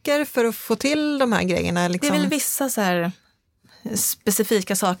saker för att få till de här grejerna? Liksom? Det är väl vissa så här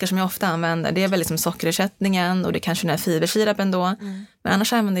specifika saker som jag ofta använder. Det är väl liksom sockerersättningen och det kanske är fibersirapen då. Men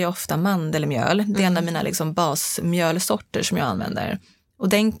annars använder jag ofta mandelmjöl. Det är en av mina liksom basmjölsorter som jag använder.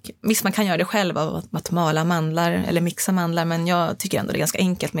 Och visst, man kan göra det själv av att mala mandlar eller mixa mandlar, men jag tycker ändå det är ganska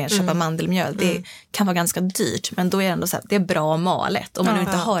enkelt med att köpa mandelmjöl. Det kan vara ganska dyrt, men då är det ändå så här, det är bra malet om man nu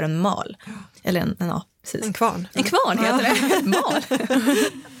inte har en mal. Eller en kvarn. En kvarn heter det. Mal.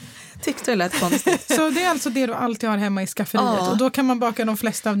 Tyckte det lät konstigt. Så det är alltså det du alltid har hemma i skafferiet och då kan man baka de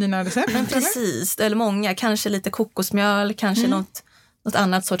flesta av dina recept? Precis, eller många. Kanske lite kokosmjöl, kanske något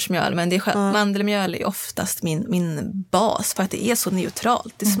annat sorts mjöl, men mandelmjöl är oftast min bas för att det är så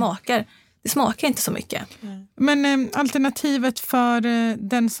neutralt. Det smakar inte så mycket. Men alternativet för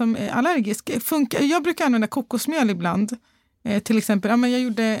den som är allergisk funkar. Jag brukar använda kokosmjöl ibland. Till exempel, jag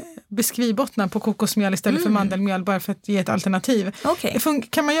gjorde biskvibottnar på kokosmjöl istället för mandelmjöl bara för att ge ett alternativ. Okay.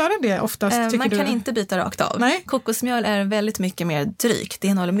 Kan man göra det oftast? Man kan inte byta rakt av. Nej? Kokosmjöl är väldigt mycket mer drygt. Det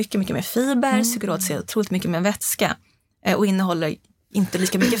innehåller mycket, mycket mer fiber, sukratos är otroligt mycket mer vätska och innehåller inte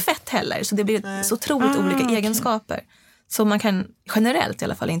lika mycket fett heller. Så det blir så otroligt olika egenskaper. Så man kan generellt i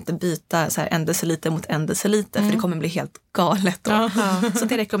alla fall inte byta så här 1 deciliter mot 1 deciliter för det kommer bli helt galet då. Så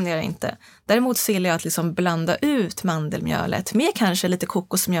det rekommenderar jag inte. Däremot så gillar jag att liksom blanda ut mandelmjölet med kanske lite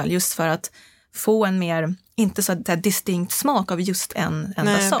kokosmjöl just för att få en mer, inte så där distinkt smak av just en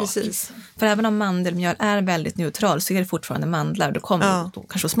enda sak. Precis. För även om mandelmjöl är väldigt neutral så är det fortfarande mandlar. Då kommer då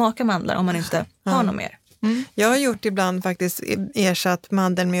kanske att smaka mandlar om man inte har något mer. Jag har gjort ibland faktiskt ersatt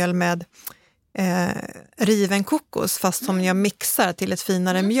mandelmjöl med riven kokos fast som jag mixar till ett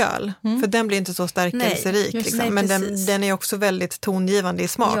finare mjöl. För den blir inte så stärkelserik. Liksom. Men den är också väldigt tongivande i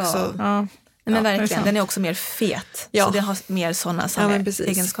smak. Ja. Så. Ja. Men verkligen, den är också mer fet. Så den har mer sådana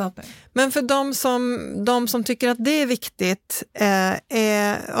egenskaper. Men för de som tycker att det är viktigt,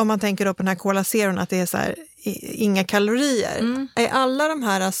 om man tänker då på den här Cola Zeron, att det är så här, inga kalorier. Är alla de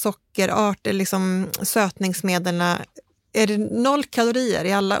här sockerarter, liksom sötningsmedlen, är det 0 kalorier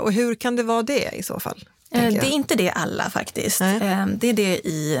i alla? Och hur kan det vara det i så fall? Det är inte det alla faktiskt. Det är det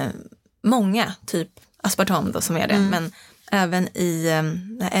i många, typ aspartam då, som är det. Men även i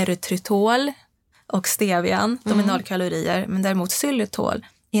erytritol och stevian, de är 0 kalorier. Men däremot xylitol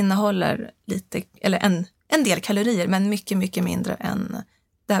innehåller lite, eller en del kalorier, men mycket, mycket mindre än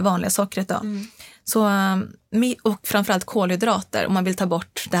det här vanliga sockret då. Så, och framförallt kolhydrater, om man vill ta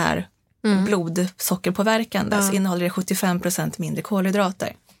bort det här blodsockerpåverkande så innehåller det 75% mindre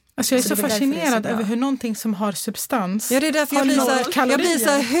kolhydrater. Alltså jag är så fascinerad över hur någonting som har substans. Ja, det är därför jag blir så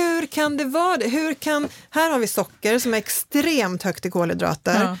här, hur kan det vara det? Här har vi socker som är extremt högt i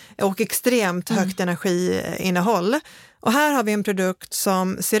kolhydrater och extremt högt energiinnehåll. Och här har vi en produkt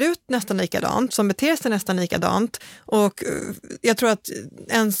som ser ut nästan likadant, som beter sig nästan likadant. Och jag tror att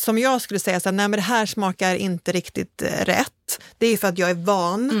en som jag skulle säga så här, nej men det här smakar inte riktigt rätt. Det är för att jag är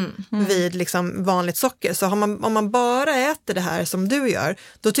van vid liksom vanligt socker. Så om man bara äter det här som du gör,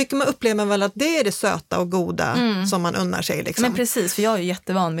 då upplever man väl att det är det söta och goda som man unnar sig. Liksom. Men precis, för jag är ju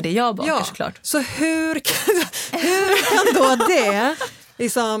jättevan med det jag bakar såklart. Så hur kan då det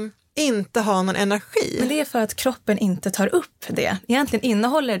liksom inte ha någon energi? Men det är för att kroppen inte tar upp det. Egentligen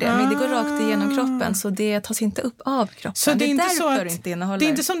innehåller det, men det går rakt igenom kroppen så det tas inte upp av kroppen. Så det är inte så att, det inte innehåller. Det är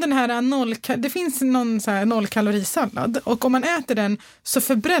inte som den här det finns någon så här 0-kalorisallad och om man äter den så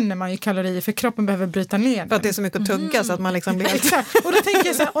förbränner man ju kalorier för kroppen behöver bryta ner den. För att det är så mycket att tugga så att man liksom blir... Exakt. Och då tänker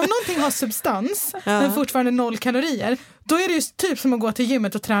jag så här, om någonting har substans men fortfarande 0 kalorier, då är det ju typ som att gå till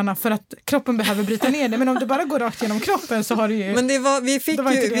gymmet och träna för att kroppen behöver bryta ner det. Men om det bara går rakt genom kroppen så har det ju... Men vi fick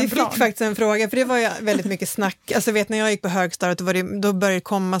faktiskt en fråga, för det var ju väldigt mycket snack. Alltså när jag gick på högstadiet då började det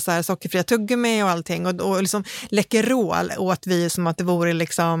komma så här sockerfria tuggummi och allting. Och liksom Läkerol åt vi som att det vore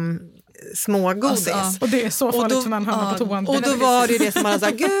liksom smågodis. Och det är så farligt för man hamnar på toan. Och då var det ju det som man sa,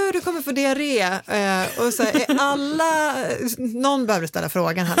 gud du kommer få diarré. Och så är någon behöver ställa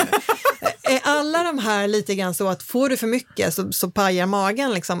frågan här nu. Är alla de här lite grann så att får du för mycket så pajar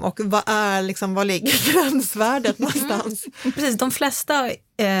magen liksom, och var ligger gränsvärdet någonstans? Precis, de flesta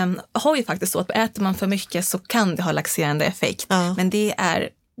har ju faktiskt så att äter man för mycket så kan det ha laxerande effekt. Men det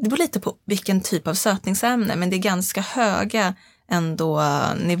beror lite på vilken typ av sötningsämne, men det är ganska höga ändå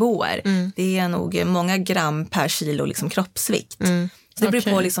nivåer. Det är nog många gram per kilo liksom kroppsvikt. Så det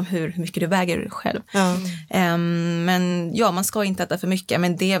beror på liksom hur mycket du väger själv. Men man ska inte äta för mycket.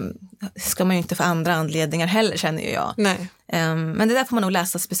 Men det ska man ju inte för andra anledningar heller, känner jag. Nej. Men det där får man nog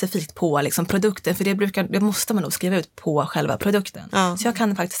läsa specifikt på liksom, produkten. För det måste man nog skriva ut på själva produkten. Så jag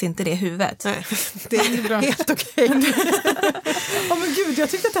kan faktiskt inte det i huvudet. Nej, det är helt okej. Men gud, jag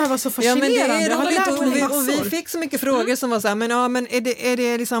tyckte att det här var så fascinerande. Ja, men det är roligt. Och vi fick så mycket frågor som var så här, men är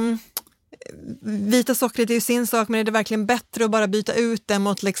det liksom... Vita sockret är ju sin sak, men är det verkligen bättre att bara byta ut det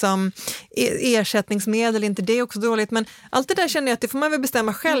mot liksom ersättningsmedel? Inte det är också dåligt, men allt det där känner jag att det får man väl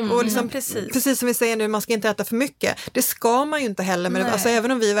bestämma själv. Och liksom, precis som vi säger nu, man ska inte äta för mycket. Det ska man ju inte heller, men alltså,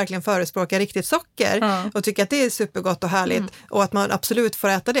 även om vi verkligen förespråkar riktigt socker och tycker att det är supergott och härligt och att man absolut får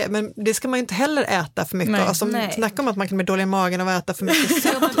äta det, men det ska man ju inte heller äta för mycket. Alltså, snacka om att man kan bli dålig i magen av att äta för mycket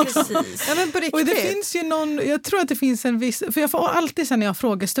precis. Ja, men på riktigt. Och det finns ju jag tror att det finns en viss, för jag får alltid sen när jag har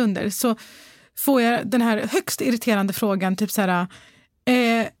frågestunder så får jag den här högst irriterande frågan, typ så här,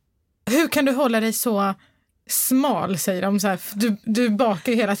 hur kan du hålla dig så smal, säger de så här, du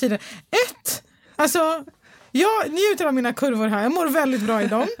bakar hela tiden. Alltså jag njuter av mina kurvor här, jag mår väldigt bra i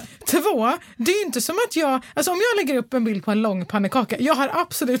dem. 2, det är inte som att alltså om jag lägger upp en bild på en långpannekaka, jag har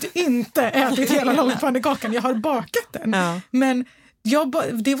absolut inte ätit hela långpannekakan, jag har bakat den. Men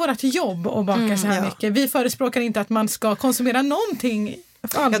det är vårt jobb att baka så här mycket. Vi förespråkar inte att man ska konsumera någonting.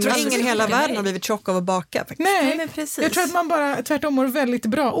 Jag tror ingen i hela världen har blivit tjock av att baka. Faktiskt. Nej, men precis. Jag tror att man bara tvärtom mår väldigt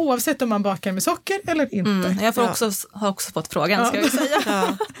bra oavsett om man bakar med socker eller inte. Jag har också fått frågan, ska jag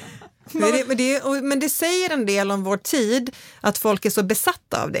säga. Men det säger en del om vår tid att folk är så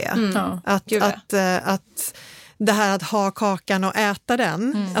besatta av det. Att det här att ha kakan och äta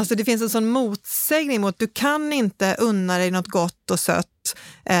den. Alltså det finns en sån motsägning mot du kan inte unna dig något gott och sött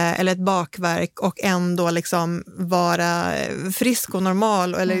eller ett bakverk och ändå liksom vara frisk och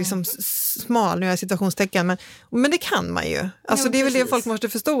normal eller liksom smal, nu är jag situationstecken, men det kan man ju. Alltså det är väl det folk måste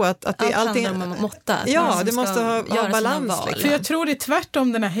förstå att det är allting handlar om att måtta. Ja, det måste ha balans. För jag tror det är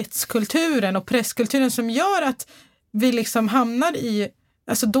tvärtom den här hetskulturen och presskulturen som gör att vi liksom hamnar i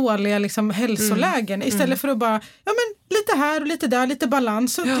alltså dåliga liksom hälsolägen istället för att bara, lite här och lite där, lite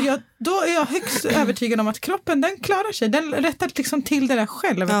balans. Så då är jag högst övertygad om att kroppen, den klarar sig. Den rättar liksom till det där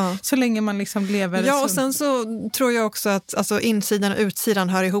själv så länge man liksom lever. Ja, och sen så tror jag också att alltså, insidan och utsidan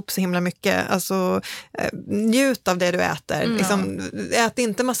hör ihop så himla mycket. Alltså, njut av det du äter. Liksom, ät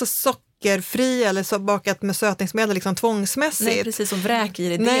inte massa sockerfri eller så bakat med sötningsmedel liksom tvångsmässigt. Nej, precis, och vräk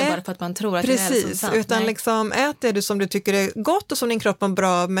i det bara för att man tror att det är hälsosamt. Utan liksom ät det som du tycker är gott och som din kropp mår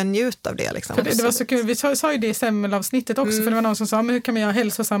bra, men njut av det. Liksom. Det var så kul, vi sa ju det i semmelavsnittet också, för det var någon som sa, men hur kan man göra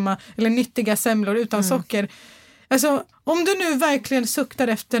hälsosamma eller nyttiga semlor utan socker? Alltså, om du nu verkligen suktar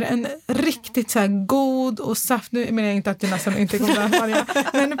efter en riktigt så här god och saft, nu menar jag inte att dina som inte kommer att varja,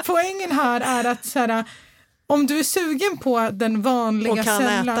 men poängen här är att så här, om du är sugen på den vanliga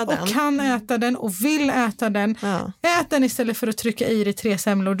semlan och kan äta den och vill äta den, ät den istället för att trycka i dig 3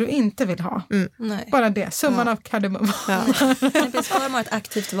 semlor du inte vill ha. Bara det, summan av kardemumma. Har man ett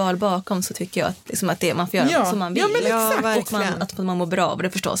aktivt val bakom så tycker jag att, liksom, att det man får göra som man vill. Och att man mår bra av det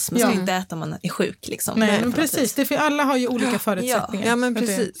förstås. Man ska inte äta om man är sjuk. Liksom. Nej, men precis. Det för alla har ju olika förutsättningar. Ja, men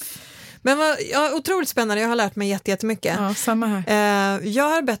precis. Men otroligt spännande, jag har lärt mig jättemycket. Ja, samma här. Jag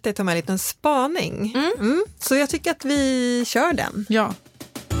har bett dig ta med en liten spaning. Så jag tycker att vi kör den. Ja.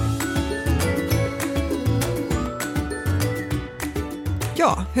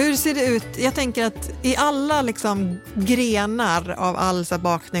 Ja, hur ser det ut? Jag tänker att i alla liksom grenar av all så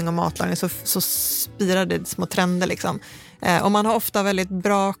bakning och matlagning så spirar det små trender liksom. Och man har ofta väldigt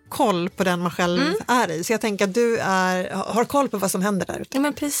bra koll på den man själv är i. Så jag tänker att du har koll på vad som händer där ute. Ja,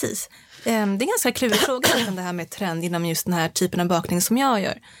 men precis. Det är en ganska klurig fråga det här med trend inom just den här typen av bakning som jag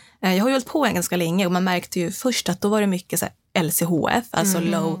gör. Jag har ju hållit på ganska länge och man märkte ju först att då var det mycket så här LCHF, alltså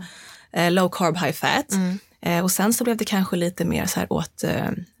low carb high fat. Och sen så blev det kanske lite mer så här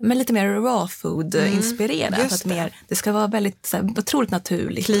men lite mer raw food inspirerat. Att det ska vara väldigt så här, otroligt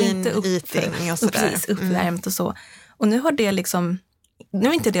naturligt. Clean eating och sådär. Precis, uppvärmt och så. Och nu har det liksom, nu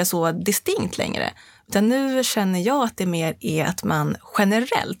är inte det så distinkt längre. Utan nu känner jag att det mer är att man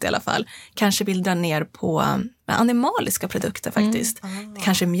generellt i alla fall kanske vill dra ner på animaliska produkter faktiskt. Det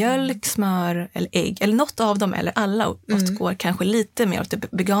kanske mjölk, smör eller ägg. Eller något av dem eller alla går kanske lite mer åt det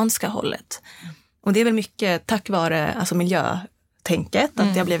veganska hållet. Och det är väl mycket tack vare alltså miljötänket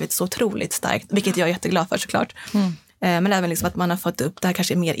att det har blivit så otroligt starkt. Vilket jag är jätteglad för såklart. Men även liksom att man har fått upp det här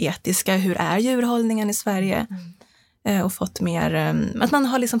kanske mer etiska. Hur är djurhållningen i Sverige? Och fått mer, att man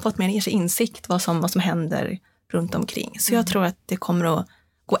har liksom fått mer insikt vad som händer runt omkring. Så jag tror att det kommer att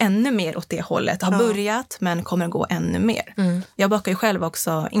gå ännu mer åt det hållet. Det har börjat men kommer att gå ännu mer. Jag bakar ju själv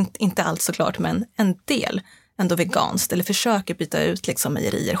också, inte allt såklart, men en del ändå veganskt. Eller försöker byta ut liksom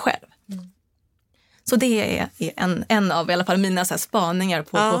mejerier själv. Så det är en av i alla fall mina så här spaningar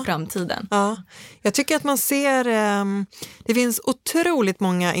på framtiden. Ja. Jag tycker att man ser, det finns otroligt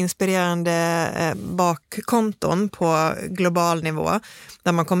många inspirerande bakkonton på global nivå.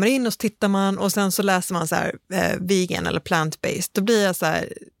 Där man kommer in och så tittar man och sen så läser man så här vegan eller plant-based. Då blir jag så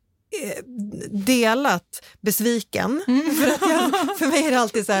här delat besviken. För mig är det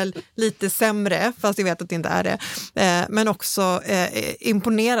alltid så här lite sämre, fast jag vet att det inte är det. Men också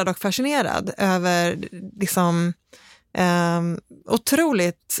imponerad och fascinerad över liksom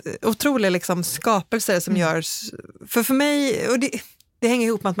otroliga liksom skapelser som görs. För mig, och det hänger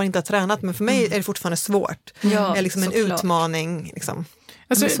ihop med att man inte har tränat, men för mig är det fortfarande svårt. Det är liksom en utmaning. Liksom.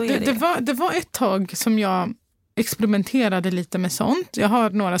 Alltså, det var ett tag som jag experimenterade lite med sånt. Jag har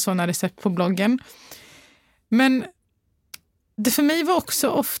några sådana recept på bloggen. Men det för mig var också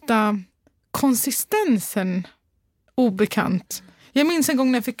ofta konsistensen obekant. Jag minns en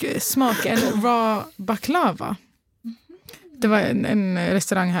gång när jag fick smaka en raw baklava. Det var en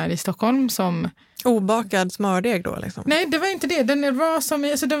restaurang här i Stockholm som... Obakad smördeg då liksom? Nej, det var inte det. Den är raw som...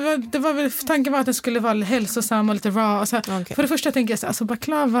 Alltså det var väl, tanken var att den skulle vara hälsosam och lite raw. Och så här. Okay. För det första tänker jag så här, alltså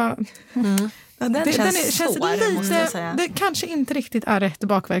baklava... Ja, den känns svår, måste jag säga. Det kanske inte riktigt är rätt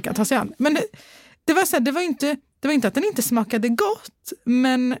bakverk att ta sig an. Men det var så här, det var inte att den inte smakade gott,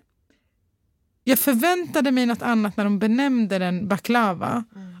 men jag förväntade mig något annat när de benämnde den baklava.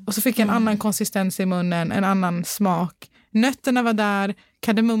 Och så fick jag en annan konsistens i munnen, en annan smak. Nötterna var där,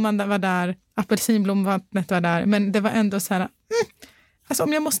 kardemumman var där, apelsinblomvattnet var där, men det var ändå så här... Alltså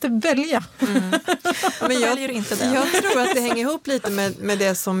om jag måste välja. Men jag tror att det hänger ihop lite med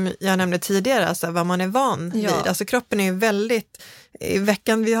det som jag nämnde tidigare, alltså vad man är van vid. Alltså kroppen är ju väldigt... I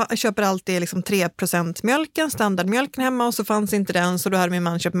veckan köper alltid liksom 3% mjölken, standardmjölken hemma, och så fanns inte den, så då hade min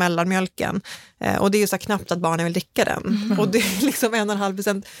man köpt mellanmjölken. Och det är ju så knappt att barnen vill dricka den. Och det är liksom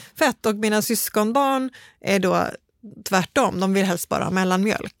 1,5% fett, och mina syskonbarn är då tvärtom. De vill helst bara ha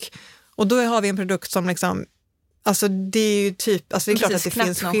mellanmjölk. Och då har vi en produkt som liksom... Alltså det är ju typ, alltså det är klart att det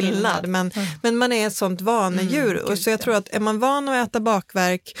finns skillnad, men man är ett sånt vanedjur, och så jag tror att är man van att äta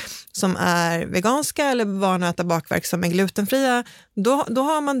bakverk som är veganska eller van att äta bakverk som är glutenfria, då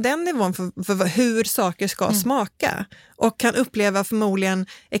har man den nivån för hur saker ska smaka, och kan uppleva förmodligen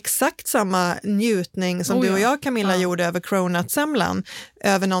exakt samma njutning som du och jag, Camilla, gjorde över cronut-semlan,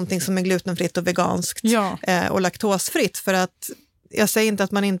 över någonting som är glutenfritt och veganskt och laktosfritt. För att jag säger inte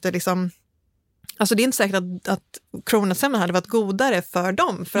att man inte liksom... Alltså det är inte säkert att cronutsemlan hade varit godare för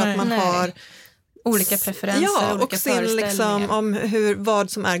dem, för att man har olika preferenser, Ja, olika och sen liksom om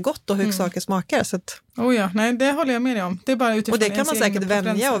vad som är gott och hur saker smakar. Så att... Nej, det håller jag med dig om. Det är bara utifrån och det kan man säkert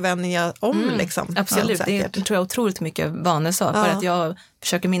vänja om. Liksom. Absolut, ja, det tror jag otroligt mycket vanesak. För att jag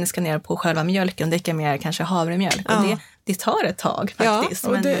försöker minska ner på själva mjölken och dricka mer kanske havremjölk. Och det tar ett tag faktiskt,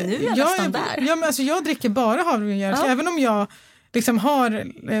 men nu är jag nästan där. Ja, men alltså, jag dricker bara havremjölk, även om jag liksom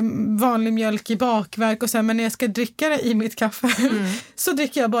har vanlig mjölk i bakverk och sen, men när jag ska dricka det i mitt kaffe så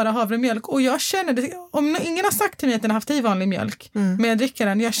dricker jag bara havremjölk. Och jag känner det, om ingen har sagt till mig att den har haft i vanlig mjölk, men jag dricker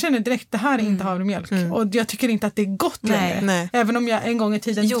den, jag känner direkt det här är inte havremjölk. Och jag tycker inte att det är gott längre. Även om jag en gång i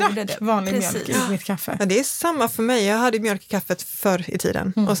tiden drack vanlig mjölk i mitt kaffe. Ja, det är samma för mig. Jag hade mjölk i kaffet förr i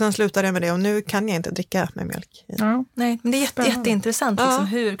tiden. Och sen slutade jag med det och nu kan jag inte dricka med mjölk. Nej, men det är jätteintressant liksom,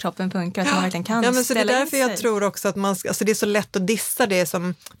 hur kroppen funkar, att man verkligen kan men så ställa in sig. Det är därför jag tror också att alltså det är så lätt att dissa det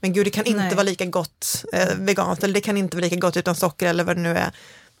som, men gud det kan inte vara lika gott veganskt, eller det kan inte vara lika gott utan socker eller vad det nu är.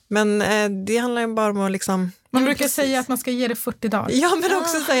 Men det handlar ju bara om att liksom... Man brukar säga att man ska ge det 40 dagar. Ja, men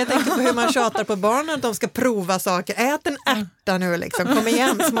också säga, jag tänkte på hur man tjatar på barnen att de ska prova saker. Ät en ärta nu liksom, kom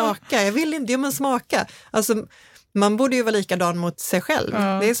igen, smaka. Jag vill inte, men smaka. Alltså, man borde ju vara likadan mot sig själv.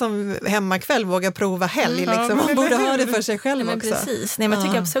 Det är som hemmakväll, våga prova helg. Liksom. Man borde ha det för sig själv också. Precis. Nej, men jag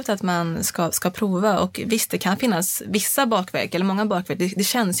tycker absolut att man ska prova. Och visst, det kan finnas vissa bakverk, eller många bakverk. Det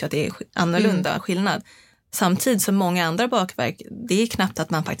känns ju att det är annorlunda skillnad. Samtidigt som många andra bakverk, det är knappt att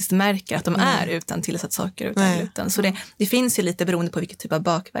man faktiskt märker att de är utan tillsatt socker, utan gluten. Så det finns ju lite beroende på vilket typ av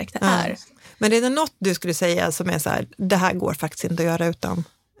bakverk det är. Men är det något du skulle säga som är så här, det här går faktiskt inte att göra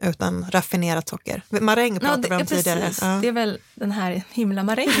utan raffinerat socker? Maräng pratade vi om tidigare. Ja. Det är väl den här himla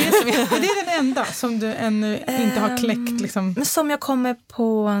marängen. Det är den enda som du ännu inte har kläckt. Liksom. Men som jag kommer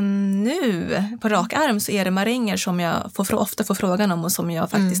på nu, på rak arm, så är det maränger som jag ofta får frågan om och som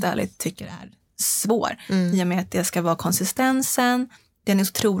jag faktiskt ärligt tycker är svår. I och med att det ska vara konsistensen, det är en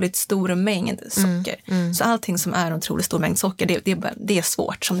otroligt stor mängd socker. Så allting som är en otroligt stor mängd socker, det är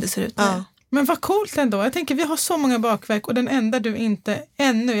svårt som det ser ut nu. Men vad coolt ändå. Jag tänker, vi har så många bakverk och den enda du inte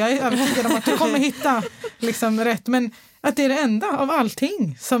ännu, jag är övertygad om att du kommer hitta liksom rätt, men att det är det enda av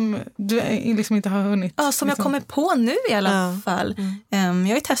allting som du liksom inte har hunnit. Ja, som jag kommer på nu i alla fall. Jag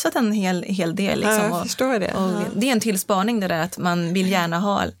har ju testat en hel del. Liksom, jag förstår det. Och det är en tillspaning det där att man vill gärna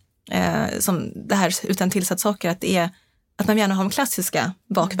ha som det här utan tillsatt socker, att man gärna har de klassiska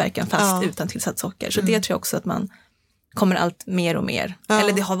bakverken fast utan tillsatt socker. Så det tror jag också att man kommer allt mer och mer.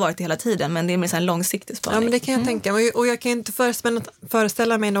 Eller det har varit det hela tiden, men det är mer en långsiktig spaning. Ja, men det kan jag tänka. Och jag kan inte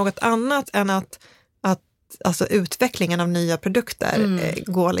föreställa mig något annat än att alltså utvecklingen av nya produkter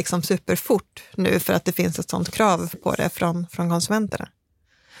går liksom superfort nu för att det finns ett sånt krav på det från konsumenterna.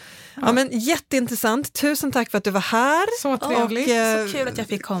 Ja, men jätteintressant. Tusen tack för att du var här. Så trevligt. Och, så kul att jag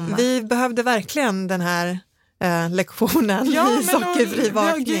fick komma. Vi behövde verkligen den här lektionen i sockerfri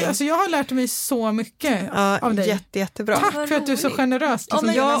vakning. Alltså jag har lärt mig så mycket av dig. Jättebra. Tack för att du är så generös.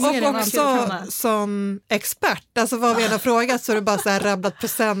 Och också som expert. Alltså vad vi än har frågat så är det bara så här rabblat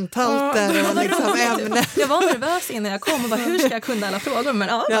procenthalter och liksom ämnen. Jag var nervös innan jag kom och bara, hur ska jag kunna alla frågor? Men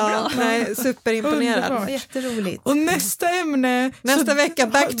vad bra. Nej, superimponerad. Jätteroligt. Och nästa ämne. Nästa vecka,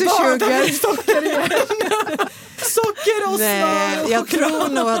 back to sugar. Socker igen. Socker och smör. Jag tror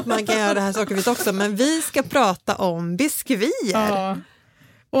nog att man kan göra det här sockervitt också, men vi ska prata om biskvier. Ja.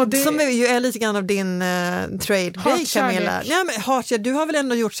 Och det... Som ju är lite grann av din trade-grej, Camilla. Ja, men du har väl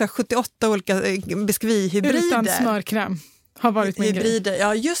ändå gjort så här 78 olika biskvihybrider. Utan smörkräm har varit min grej.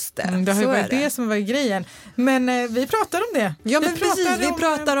 Ja, just det. Det har ju varit det som var grejen. Men vi pratar om det. Ja, men precis. Vi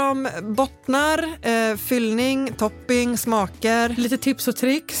pratar om bottnar, fyllning, topping, smaker. Lite tips och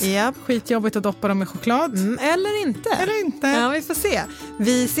tricks. Yep. Skitjobbigt att doppa dem med choklad. Eller inte. Ja, vi får se.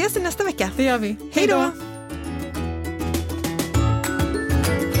 Vi ses i nästa vecka. Det gör vi. Hej då!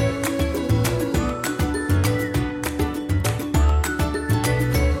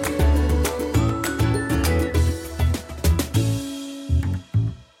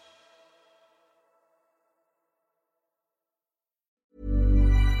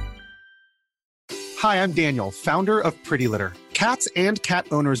 Hi, I'm Daniel, founder of Pretty Litter. Cats and cat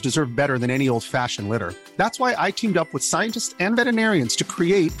owners deserve better than any old-fashioned litter. That's why I teamed up with scientists and veterinarians to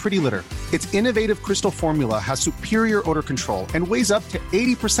create Pretty Litter. Its innovative crystal formula has superior odor control and weighs up to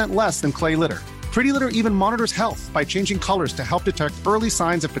 80% less than clay litter. Pretty Litter even monitors health by changing colors to help detect early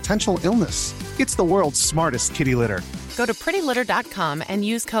signs of potential illness. It's the world's smartest kitty litter. Go to prettylitter.com and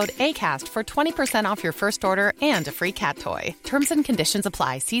use code ACAST for 20% off your first order and a free cat toy. Terms and conditions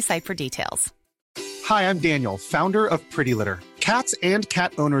apply. See site for details. Hi, I'm Daniel, founder of Pretty Litter. Cats and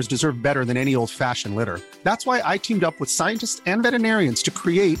cat owners deserve better than any old-fashioned litter. That's why I teamed up with scientists and veterinarians to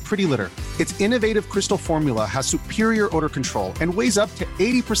create Pretty Litter. Its innovative crystal formula has superior odor control and weighs up to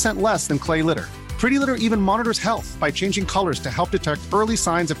 80% less than clay litter. Pretty Litter even monitors health by changing colors to help detect early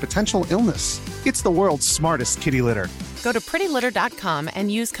signs of potential illness. It's the world's smartest kitty litter. Go to prettylitter.com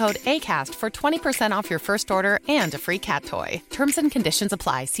and use code ACAST for 20% off your first order and a free cat toy. Terms and conditions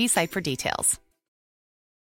apply. See site for details.